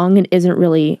feels wrong and isn't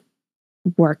really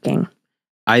working.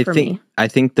 I think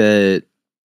that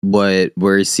what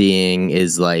we're seeing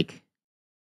is like,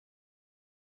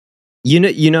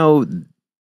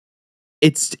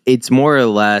 it's more or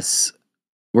less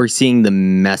we're seeing the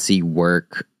messy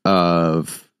work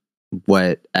of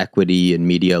what equity in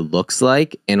media looks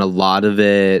like, and a lot of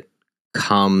it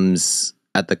comes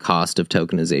at the cost of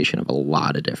tokenization of a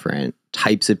lot of different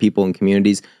types of people and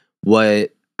communities.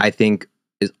 What I think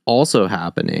is also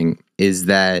happening is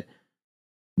that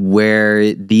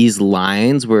where these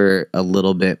lines were a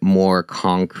little bit more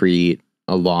concrete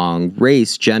along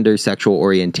race, gender, sexual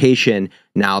orientation,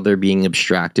 now they're being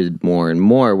abstracted more and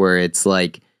more, where it's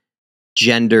like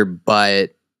gender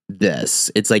but this.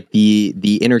 It's like the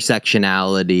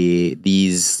intersectionality,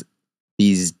 these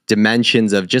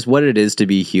dimensions of just what it is to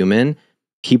be human.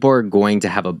 People are going to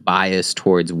have a bias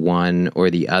towards one or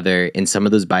the other, and some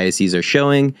of those biases are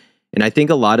showing. And I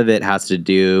think a lot of it has to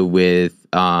do with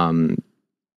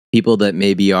people that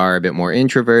maybe are a bit more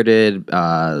introverted,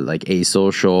 like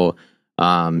asocial.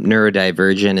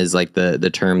 Neurodivergent is like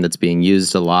the term that's being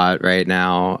used a lot right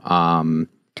now.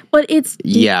 But it's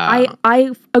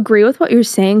I agree with what you're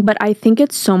saying, but I think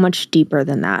it's so much deeper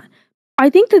than that. I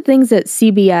think the things that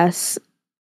CBS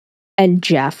and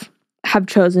Jeff have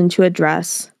chosen to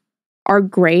address are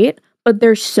great, but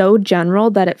they're so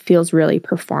general that it feels really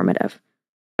performative.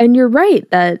 And you're right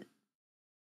that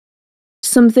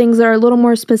some things that are a little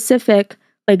more specific,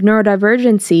 like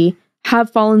neurodivergency,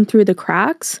 have fallen through the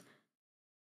cracks,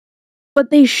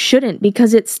 but they shouldn't,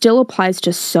 because it still applies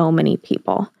to so many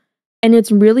people. And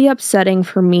it's really upsetting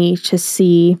for me to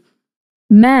see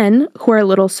men who are a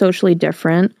little socially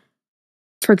different,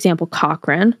 for example,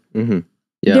 Cochran,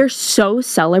 they're so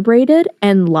celebrated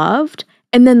and loved.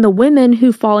 And then the women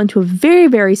who fall into a very,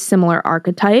 very similar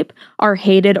archetype are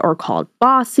hated or called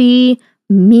bossy,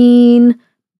 mean,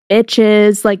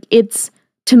 bitches. Like,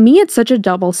 to me, it's such a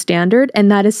double standard.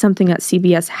 And that is something that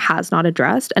CBS has not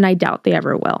addressed. And I doubt they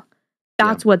ever will.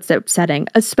 That's what's upsetting,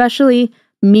 especially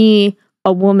me,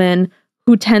 a woman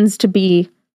who tends to be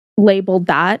labeled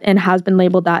that and has been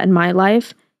labeled that in my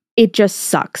life. It just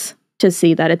sucks to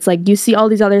see that. It's like you see all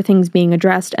these other things being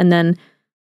addressed and then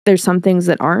there's some things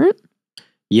that aren't.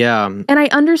 Yeah. And I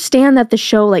understand that the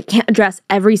show like can't address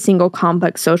every single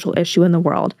complex social issue in the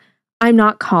world. I'm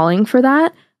not calling for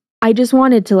that. I just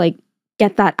wanted to like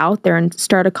get that out there and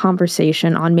start a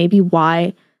conversation on maybe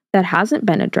why that hasn't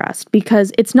been addressed,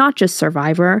 because it's not just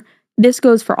Survivor. This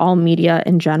goes for all media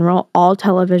in general. All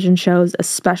television shows,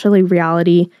 especially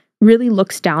reality, really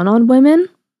looks down on women.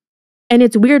 And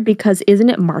it's weird because isn't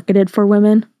it marketed for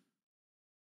women?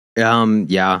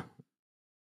 Yeah.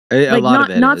 A like lot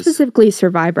of it not is. Specifically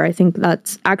Survivor. I think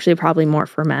that's actually probably more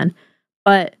for men.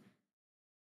 But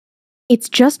it's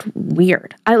just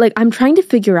weird. I'm trying to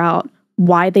figure out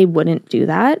why they wouldn't do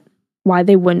that, why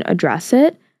they wouldn't address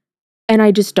it. And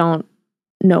I just don't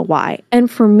know why.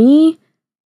 And for me,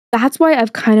 that's why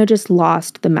I've kind of just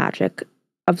lost the magic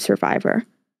of Survivor.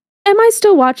 Am I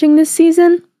still watching this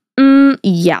season?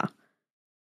 Yeah.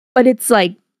 But it's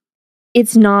like,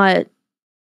 it's not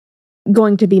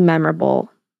going to be memorable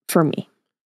for me.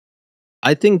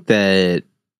 I think that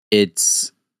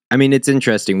it's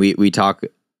interesting.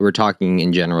 We're talking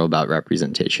in general about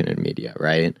representation in media,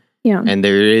 right? Yeah. And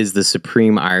there is the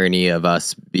supreme irony of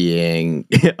us being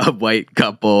a white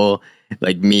couple,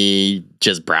 like me,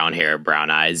 just brown hair,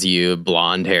 brown eyes, you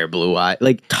blonde hair, blue eye.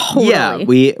 Like, totally. Yeah,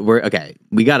 we're okay.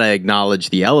 We got to acknowledge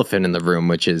the elephant in the room,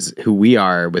 which is who we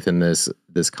are within this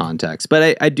context.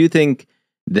 But I do think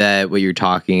that what you're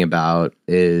talking about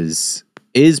is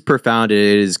profound.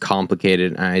 It is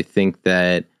complicated. And I think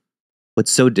that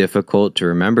what's so difficult to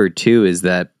remember too is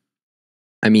that,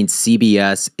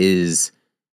 CBS is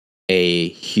a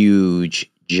huge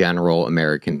general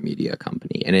American media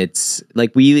company. And it's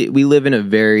like we live in a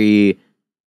very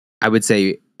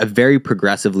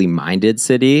progressively minded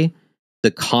city.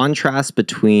 The contrast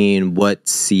between what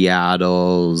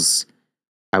Seattle's,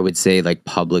 I would say, like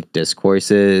public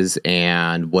discourse is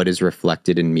and what is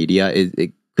reflected in media,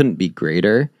 it couldn't be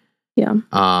greater. Yeah.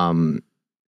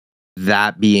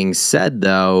 That being said,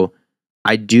 though,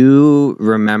 I do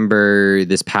remember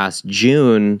this past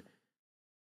June,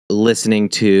 listening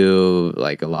to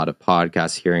like a lot of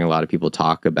podcasts, hearing a lot of people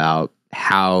talk about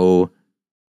how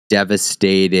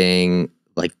devastating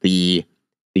like the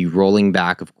rolling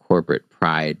back of corporate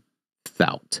pride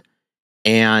felt.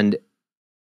 And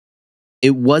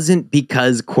it wasn't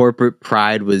because corporate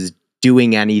pride was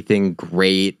doing anything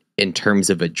great in terms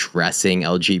of addressing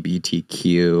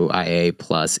LGBTQIA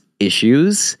plus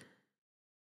issues.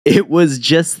 It was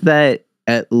just that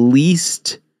at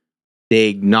least they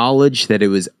acknowledged that it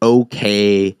was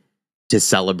okay to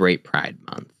celebrate Pride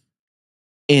Month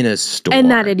in a store. And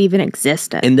that it even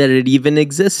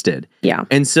existed. Yeah.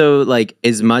 And so, like,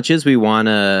 as much as we want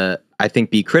to, I think,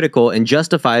 be critical and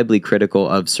justifiably critical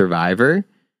of Survivor,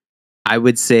 I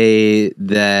would say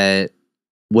that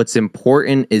what's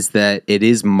important is that it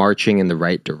is marching in the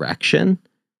right direction,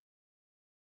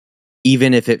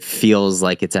 even if it feels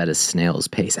like it's at a snail's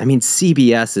pace. I mean,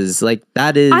 CBS is like,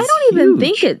 that is I don't even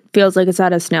think it feels like it's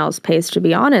at a snail's pace, to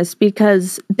be honest,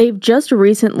 because they've just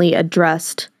recently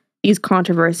addressed these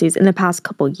controversies in the past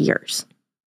couple years.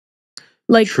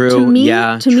 Like, to me,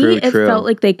 it felt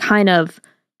like they kind of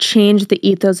changed the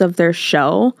ethos of their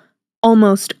show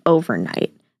almost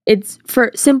overnight. It's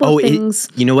for simple things.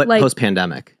 You know what? Like,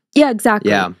 post-pandemic. Yeah, exactly.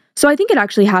 Yeah. So I think it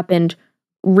actually happened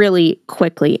really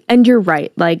quickly. And you're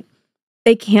right. Like,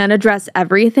 they can't address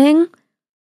everything.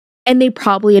 And they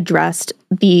probably addressed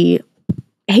I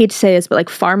hate to say this, but like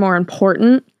far more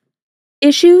important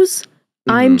issues.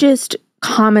 Mm-hmm. I'm just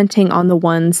commenting on the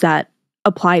ones that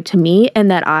apply to me and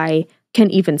that I can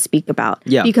even speak about.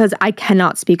 Yeah. Because I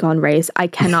cannot speak on race. I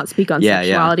cannot speak on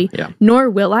sexuality. Yeah. Nor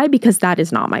will I, because that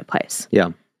is not my place.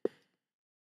 Yeah.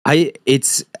 I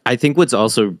think what's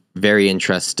also very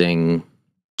interesting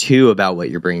too about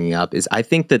what you're bringing up is I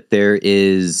think that there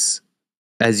is,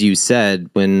 as you said,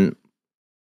 when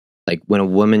a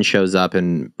woman shows up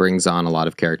and brings on a lot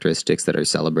of characteristics that are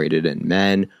celebrated in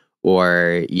men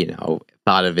or, you know,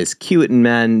 thought of as cute in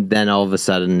men, then all of a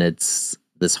sudden it's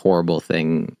this horrible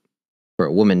thing for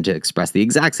a woman to express the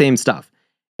exact same stuff.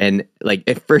 And like,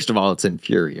 first of all, it's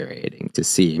infuriating to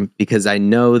see, because I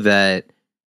know that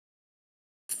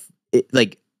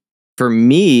for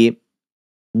me,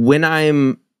 when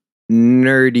I'm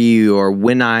nerdy or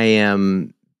when I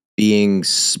am being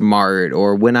smart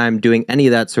or when I'm doing any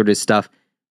of that sort of stuff,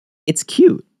 it's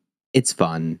cute. It's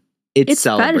fun. It's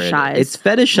celebrated. Fetishized. It's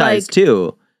fetishized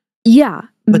too. Yeah.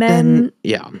 But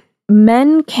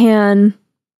Men can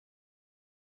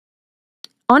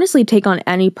honestly take on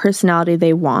any personality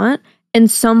they want,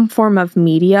 and some form of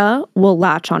media will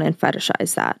latch on and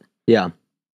fetishize that. Yeah.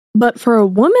 But for a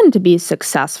woman to be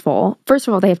successful, first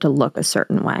of all, they have to look a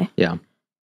certain way. Yeah.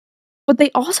 But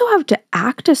they also have to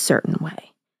act a certain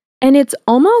way. And it's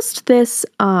almost this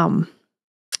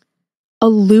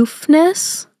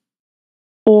aloofness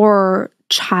or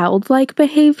childlike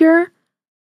behavior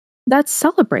that's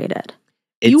celebrated.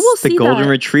 You will see the golden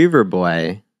retriever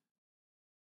boy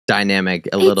dynamic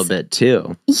a little bit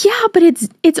too. Yeah, but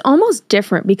it's almost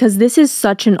different because this is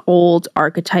such an old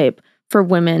archetype for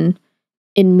women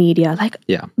in media. Like,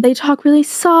 they talk really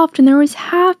soft and they're always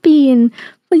happy and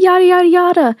yada, yada,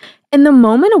 yada. And the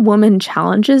moment a woman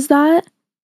challenges that,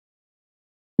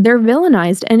 they're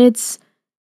villainized. And it's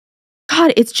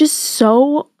just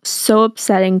so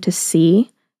upsetting to see,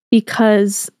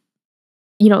 because,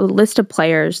 you know, the list of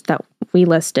players that we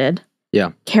listed,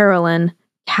 Carolyn,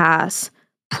 Cass,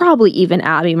 probably even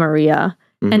Abby Maria,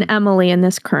 and Emily in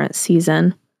this current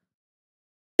season,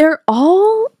 they're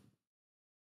all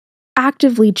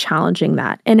actively challenging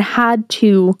that and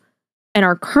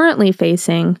are currently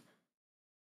facing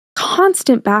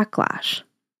constant backlash.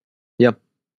 Yep.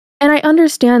 And I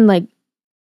understand, like,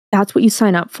 that's what you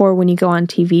sign up for when you go on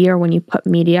TV or when you put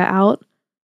media out.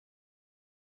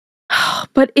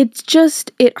 But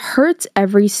it hurts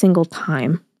every single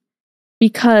time,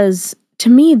 because to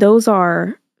me, those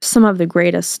are some of the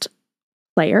greatest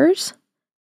players.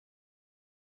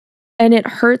 And it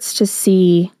hurts to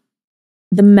see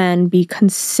the men be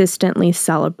consistently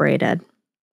celebrated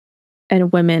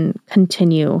and women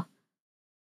continue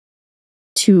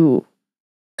to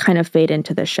kind of fade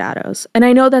into the shadows. And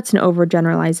I know that's an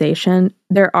overgeneralization.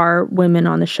 There are women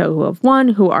on the show who have won,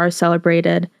 who are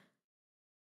celebrated.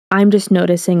 I'm just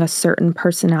noticing a certain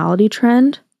personality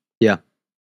trend. Yeah.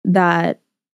 That,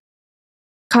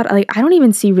 God, like, I don't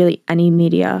even see really any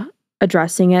media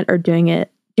addressing it or doing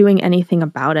anything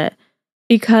about it,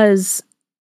 because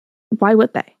why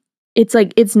would they? It's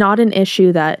like, it's not an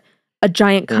issue that a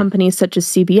giant company such as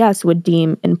CBS would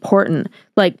deem important.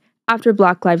 Like, after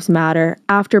Black Lives Matter,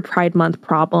 after Pride Month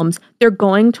problems, they're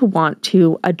going to want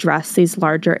to address these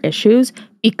larger issues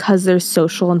because there's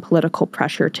social and political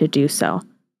pressure to do so.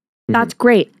 That's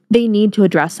great. they need to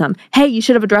address them. Hey, you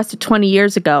should have addressed it 20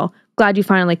 years ago. Glad you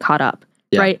finally caught up,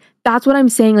 right? That's what I'm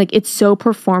saying. Like, it's so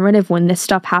performative when this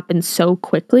stuff happens so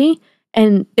quickly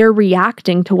and they're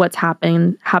reacting to what's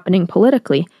happening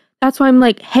politically. That's why I'm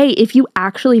like, hey, if you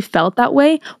actually felt that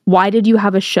way, why did you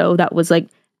have a show that was like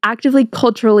actively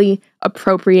culturally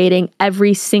appropriating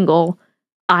every single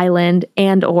island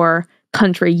and or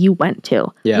country you went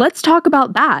to? Let's talk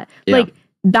about that. Like,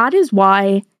 that is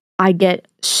why I get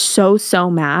so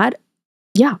mad.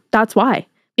 Yeah, that's why.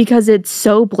 Because it's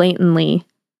so blatantly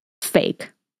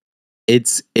fake. I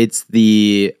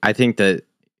think that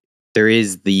there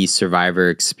is the Survivor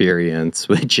experience,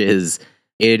 which is,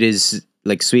 it is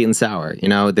like sweet and sour. You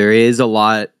know, there is a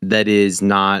lot that is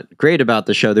not great about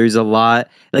the show. There's a lot,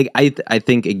 like, I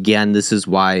think, again, this is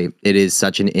why it is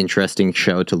such an interesting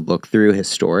show to look through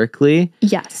historically.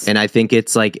 Yes. And I think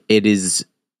it's like, it is,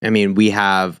 I mean, we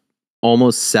have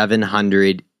almost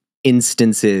 700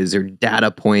 instances or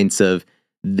data points of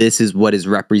this is what is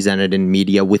represented in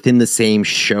media within the same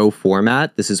show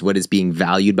format. This is what is being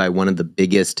valued by one of the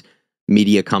biggest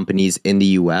media companies in the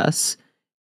US.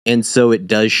 And so it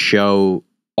does show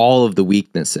all of the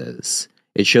weaknesses.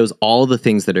 It shows all the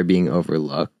things that are being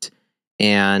overlooked.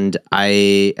 And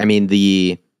I mean,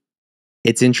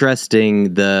 it's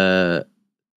interesting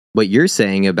what you're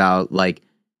saying about like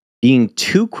being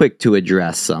too quick to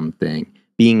address something,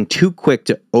 being too quick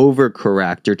to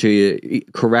overcorrect or to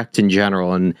correct in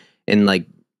general and like,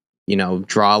 you know,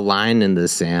 draw a line in the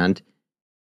sand.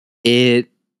 It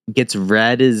gets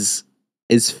read as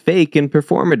fake and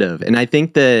performative. And I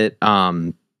think that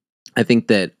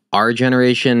our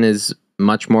generation is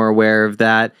much more aware of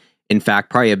that. In fact,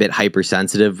 probably a bit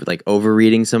hypersensitive, like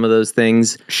overreading some of those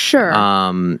things. Sure.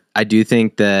 I do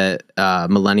think that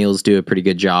millennials do a pretty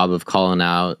good job of calling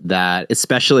out that,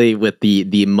 especially with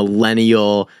the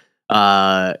millennial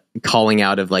calling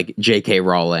out of like J.K.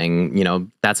 Rowling. You know,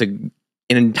 that's an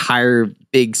entire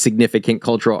big significant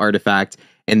cultural artifact,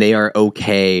 and they are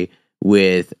okay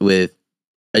with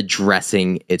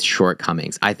addressing its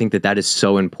shortcomings. I think that is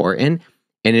so important,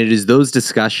 and it is those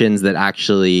discussions that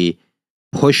actually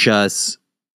push us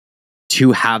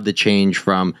to have the change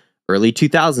from early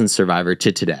 2000s Survivor to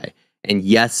today. And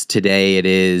yes, today it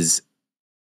is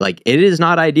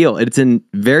not ideal. It's a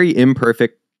very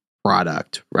imperfect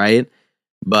product, right?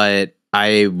 But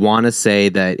I want to say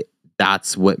that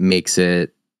that's what makes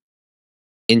it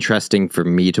interesting for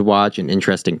me to watch and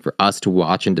interesting for us to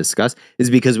watch and discuss, is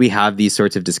because we have these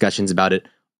sorts of discussions about it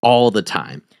all the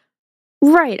time.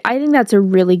 Right. I think that's a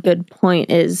really good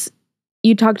point. Is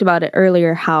you talked about it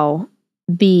earlier, how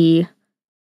the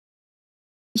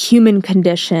human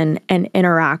condition and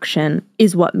interaction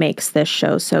is what makes this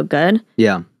show so good.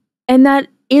 Yeah. And that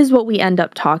is what we end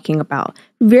up talking about.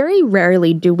 Very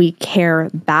rarely do we care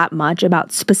that much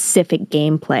about specific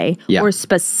gameplay or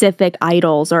specific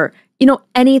idols or, you know,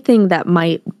 anything that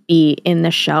might be in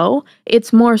the show.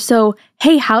 It's more so,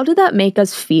 hey, how did that make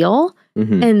us feel?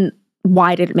 Mm-hmm. And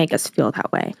why did it make us feel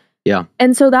that way? Yeah.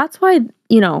 And so that's why,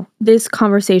 you know, this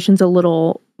conversation's a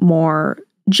little more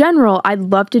general. I'd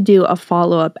love to do a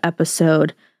follow-up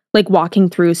episode, like walking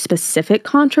through specific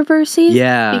controversies.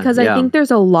 Yeah. Because I think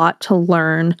there's a lot to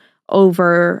learn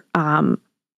over,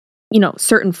 you know,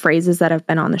 certain phrases that have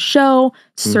been on the show,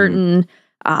 certain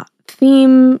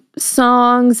theme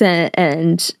songs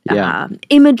and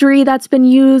imagery that's been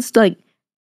used. Like,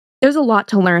 there's a lot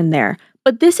to learn there.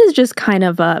 But this is just kind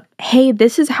of a, hey,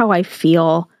 this is how I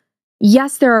feel.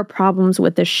 Yes, there are problems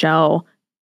with the show.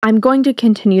 I'm going to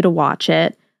continue to watch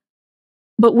it.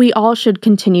 But we all should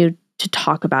continue to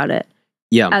talk about it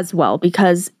as well.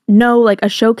 Because no, like, a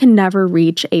show can never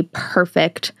reach a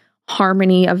perfect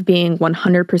harmony of being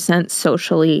 100%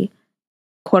 socially,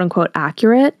 quote unquote,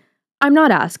 accurate. I'm not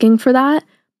asking for that.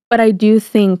 But I do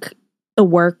think the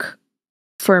work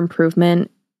for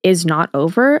improvement is not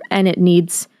over, and it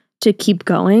needs to keep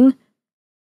going.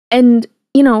 And,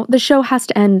 you know, the show has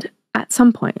to end at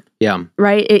some point. Yeah.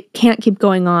 Right? It can't keep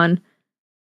going on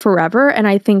forever. And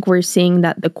I think we're seeing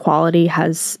that the quality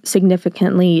has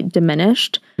significantly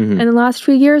diminished in the last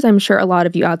few years. I'm sure a lot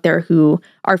of you out there who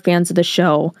are fans of the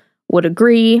show would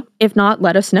agree. If not,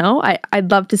 let us know.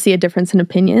 I'd love to see a difference in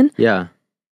opinion. Yeah.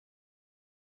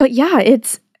 But yeah,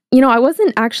 it's, you know, I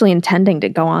wasn't actually intending to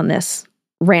go on this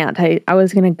rant. I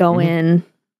was going to go in,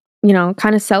 you know,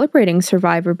 kind of celebrating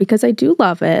Survivor because I do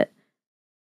love it.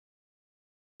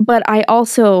 But I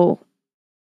also,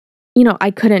 you know,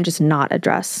 I couldn't just not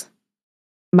address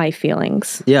my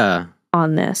feelings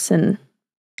on this. And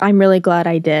I'm really glad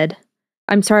I did.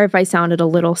 I'm sorry if I sounded a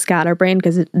little scatterbrained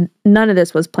because none of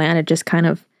this was planned. It just kind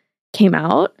of came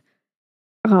out.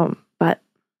 But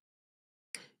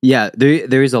Yeah,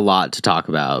 there is a lot to talk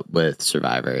about with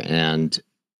Survivor. And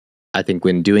I think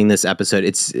when doing this episode,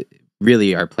 it's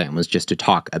really our plan was just to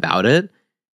talk about it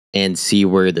and see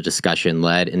where the discussion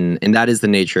led. And that is the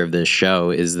nature of this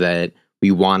show, is that we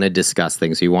want to discuss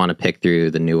things. We want to pick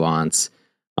through the nuance.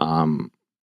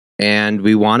 And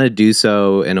we want to do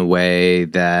so in a way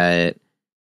that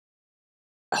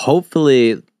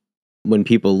hopefully when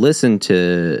people listen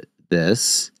to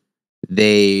this,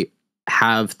 they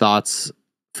have thoughts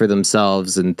for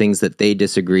themselves and things that they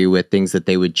disagree with, things that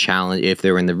they would challenge. If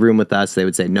they were in the room with us, they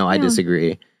would say, no, I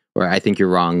disagree. Or I think you're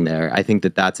wrong there. I think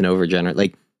that that's an overgenerate.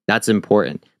 Like, that's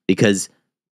important, because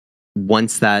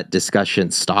once that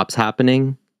discussion stops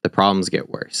happening, the problems get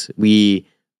worse. We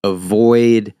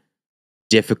avoid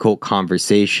difficult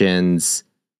conversations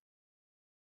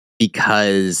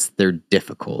because they're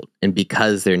difficult and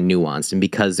because they're nuanced and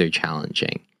because they're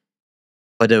challenging.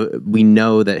 But we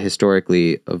know that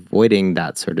historically avoiding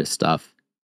that sort of stuff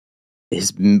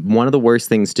is one of the worst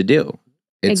things to do.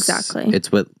 Exactly.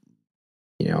 It's what,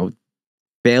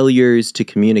 failures to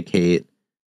communicate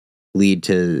lead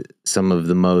to some of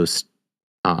the most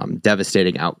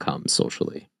devastating outcomes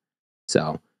socially.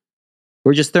 So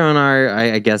we're just throwing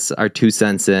our 2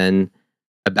 cents in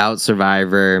about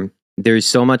Survivor. There's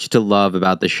so much to love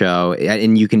about the show,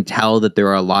 and you can tell that there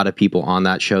are a lot of people on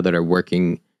that show that are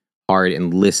working hard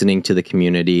and listening to the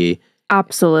community.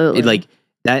 Absolutely. Like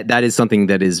that is something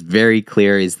that is very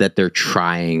clear, is that they're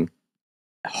trying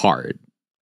hard.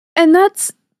 And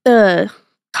that's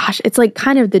it's like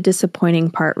kind of the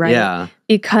disappointing part, right? Yeah.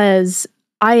 Because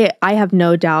I have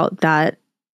no doubt that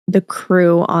the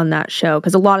crew on that show,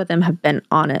 because a lot of them have been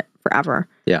on it forever.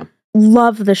 Yeah.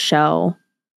 Love the show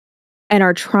and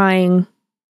are trying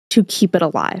to keep it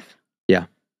alive. Yeah.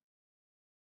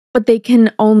 But they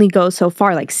can only go so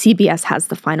far. Like, CBS has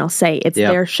the final say. It's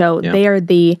their show. Yeah. They are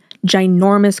the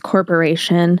ginormous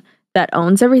corporation that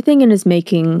owns everything and is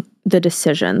making the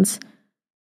decisions.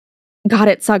 God,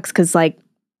 it sucks because, like,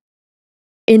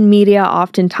 in media,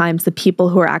 oftentimes the people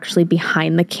who are actually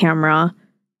behind the camera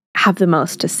have the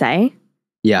most to say.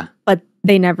 Yeah. But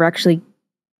they never actually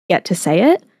get to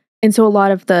say it. And so a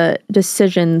lot of the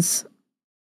decisions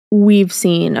we've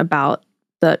seen about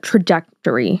the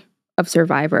trajectory of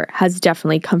Survivor has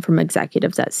definitely come from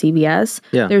executives at CBS.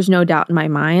 Yeah. There's no doubt in my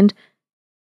mind.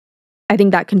 I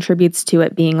think that contributes to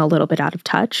it being a little bit out of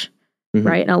touch,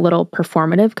 right? And a little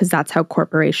performative, because that's how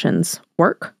corporations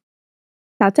work.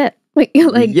 That's it. Like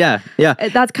yeah.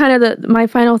 That's kind of my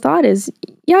final thought is,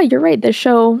 yeah, you're right. The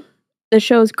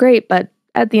show's great, but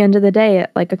at the end of the day,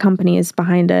 like, a company is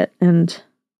behind it, and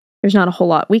there's not a whole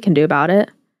lot we can do about it.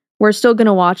 We're still going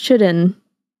to watch it and,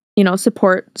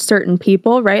 support certain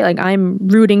people, right? Like, I'm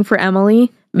rooting for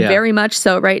Emily very much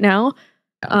so right now.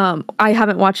 Yeah. I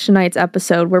haven't watched tonight's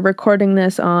episode. We're recording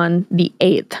this on the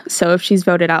 8th. So if she's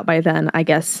voted out by then, I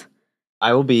guess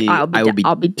I'll be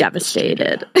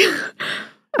devastated.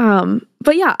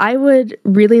 But yeah, I would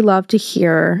really love to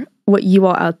hear what you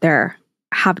all out there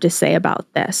have to say about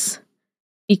this,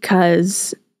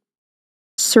 because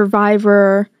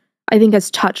Survivor, I think, has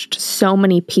touched so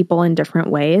many people in different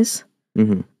ways.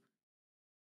 Mm-hmm.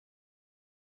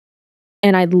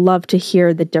 And I'd love to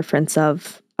hear the difference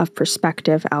of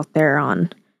perspective out there on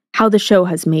how the show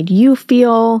has made you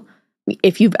feel,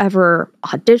 if you've ever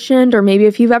auditioned, or maybe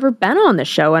if you've ever been on the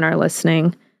show and are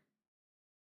listening.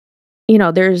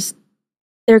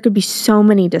 There could be so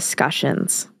many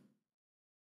discussions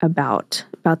about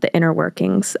the inner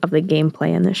workings of the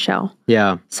gameplay in this show.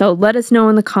 Yeah. So let us know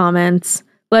in the comments.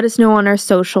 Let us know on our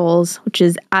socials, which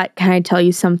is at Can I Tell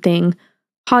You Something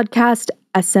Podcast.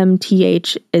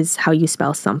 SMTH is how you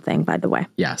spell something, by the way.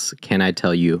 Yes. Can I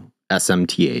Tell You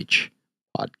SMTH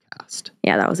Podcast.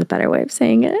 Yeah, that was a better way of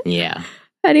saying it. Yeah.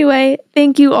 Anyway,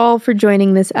 thank you all for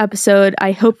joining this episode.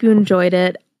 I hope you enjoyed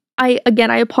it. I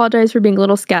apologize for being a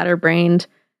little scatterbrained.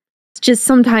 It's just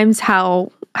sometimes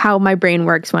how my brain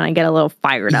works when I get a little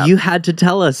fired up. You had to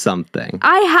tell us something.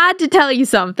 I had to tell you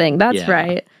something. That's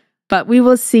right. But we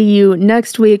will see you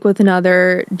next week with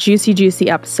another juicy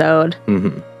episode.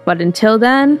 Mm-hmm. But until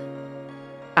then,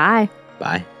 bye.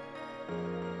 Bye.